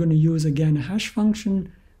 and we're going to use again a hash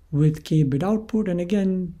function with k bit output, and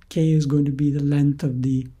again k is going to be the length of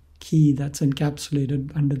the key that's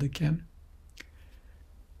encapsulated under the KEM.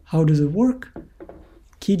 How does it work?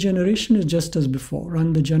 Key generation is just as before.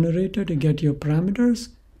 Run the generator to get your parameters.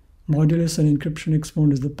 Modulus and encryption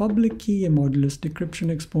exponent is the public key, and modulus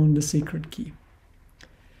decryption exponent the secret key.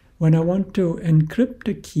 When I want to encrypt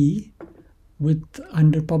a key with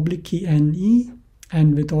under public key NE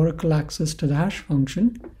and with Oracle access to the hash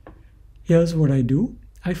function, here's what I do.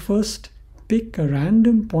 I first pick a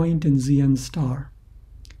random point in Z and star,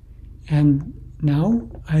 and now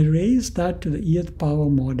I raise that to the eth power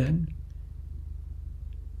mod n.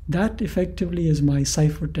 That effectively is my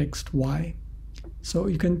ciphertext y. So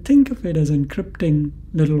you can think of it as encrypting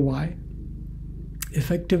little y.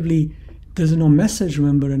 Effectively, there's no message,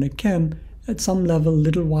 remember, in a KEM. At some level,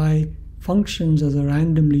 little y functions as a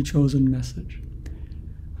randomly chosen message.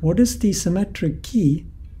 What is the symmetric key?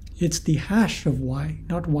 It's the hash of y,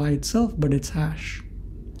 not y itself, but its hash.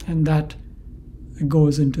 And that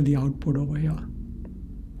goes into the output over here.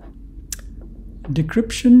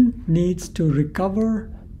 Decryption needs to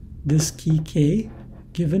recover this key k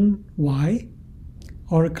given y,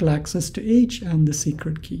 Oracle access to h, and the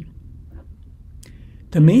secret key.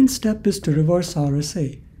 The main step is to reverse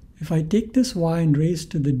RSA. If I take this y and raise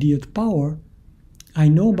to the dth power, I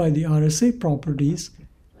know by the RSA properties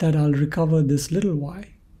that I'll recover this little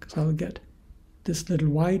y, because I'll get this little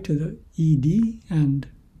y to the ed, and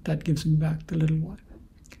that gives me back the little y.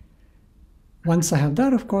 Once I have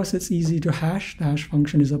that, of course, it's easy to hash. The hash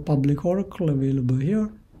function is a public oracle available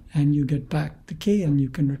here, and you get back the k and you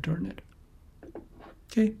can return it.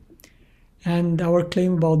 Okay, and our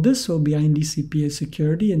claim about this will be IND-CPA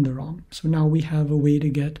security in the ROM. So now we have a way to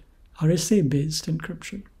get RSA-based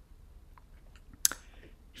encryption.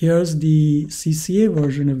 Here's the CCA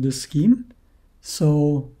version of the scheme.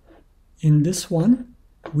 So in this one,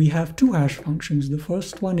 we have two hash functions. The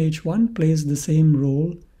first one, h1, plays the same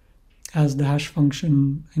role as the hash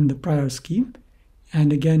function in the prior scheme.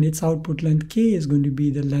 And again, its output length k is going to be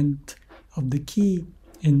the length of the key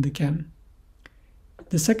in the KEM.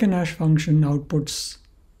 The second hash function outputs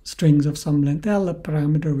strings of some length L, a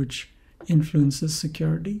parameter which influences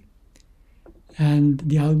security. And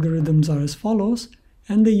the algorithms are as follows,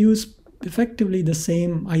 and they use effectively the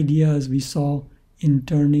same idea as we saw in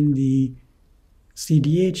turning the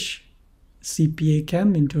CDH CPA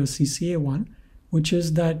KEM into a CCA one, which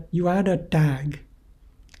is that you add a tag.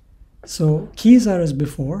 So keys are as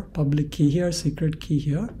before, public key here, secret key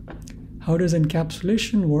here. How does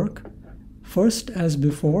encapsulation work? First, as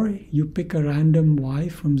before, you pick a random Y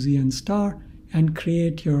from Zn star and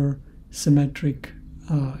create your symmetric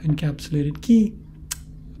encapsulated key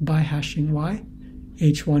by hashing Y.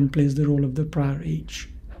 H1 plays the role of the prior H.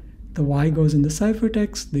 The Y goes in the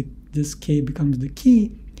ciphertext, this K becomes the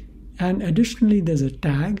key, and additionally there's a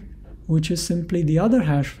tag, which is simply the other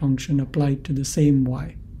hash function applied to the same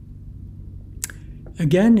Y.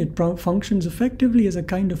 Again, it functions effectively as a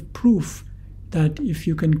kind of proof that if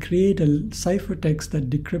you can create a ciphertext that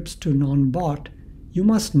decrypts to non-bot, you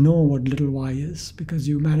must know what little y is because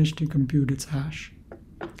you managed to compute its hash.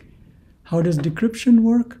 How does decryption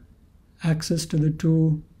work? Access to the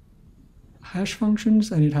two hash functions,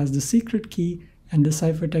 and it has the secret key, and the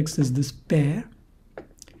ciphertext is this pair.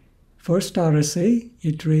 First RSA,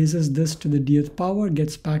 it raises this to the dth power,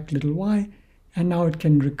 gets back little y, and now it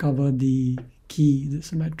can recover the key, the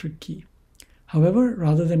symmetric key. However,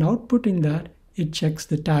 rather than outputting that, it checks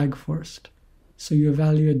the tag first. So you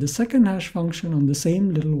evaluate the second hash function on the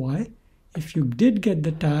same little y. If you did get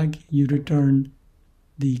the tag, you return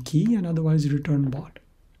the key, and otherwise you return bot.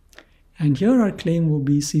 And here our claim will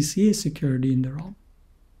be CCA security in the ROM.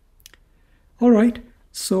 All right,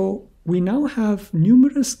 so we now have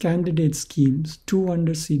numerous candidate schemes, 2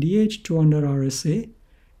 under CDH, 2 under RSA,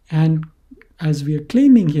 and as we are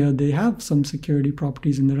claiming here, they have some security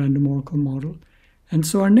properties in the random oracle model. And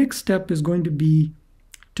so our next step is going to be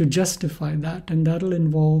to justify that, and that'll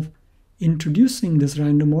involve introducing this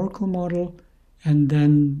random oracle model and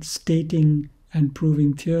then stating and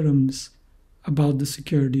proving theorems about the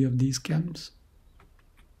security of these KEMs.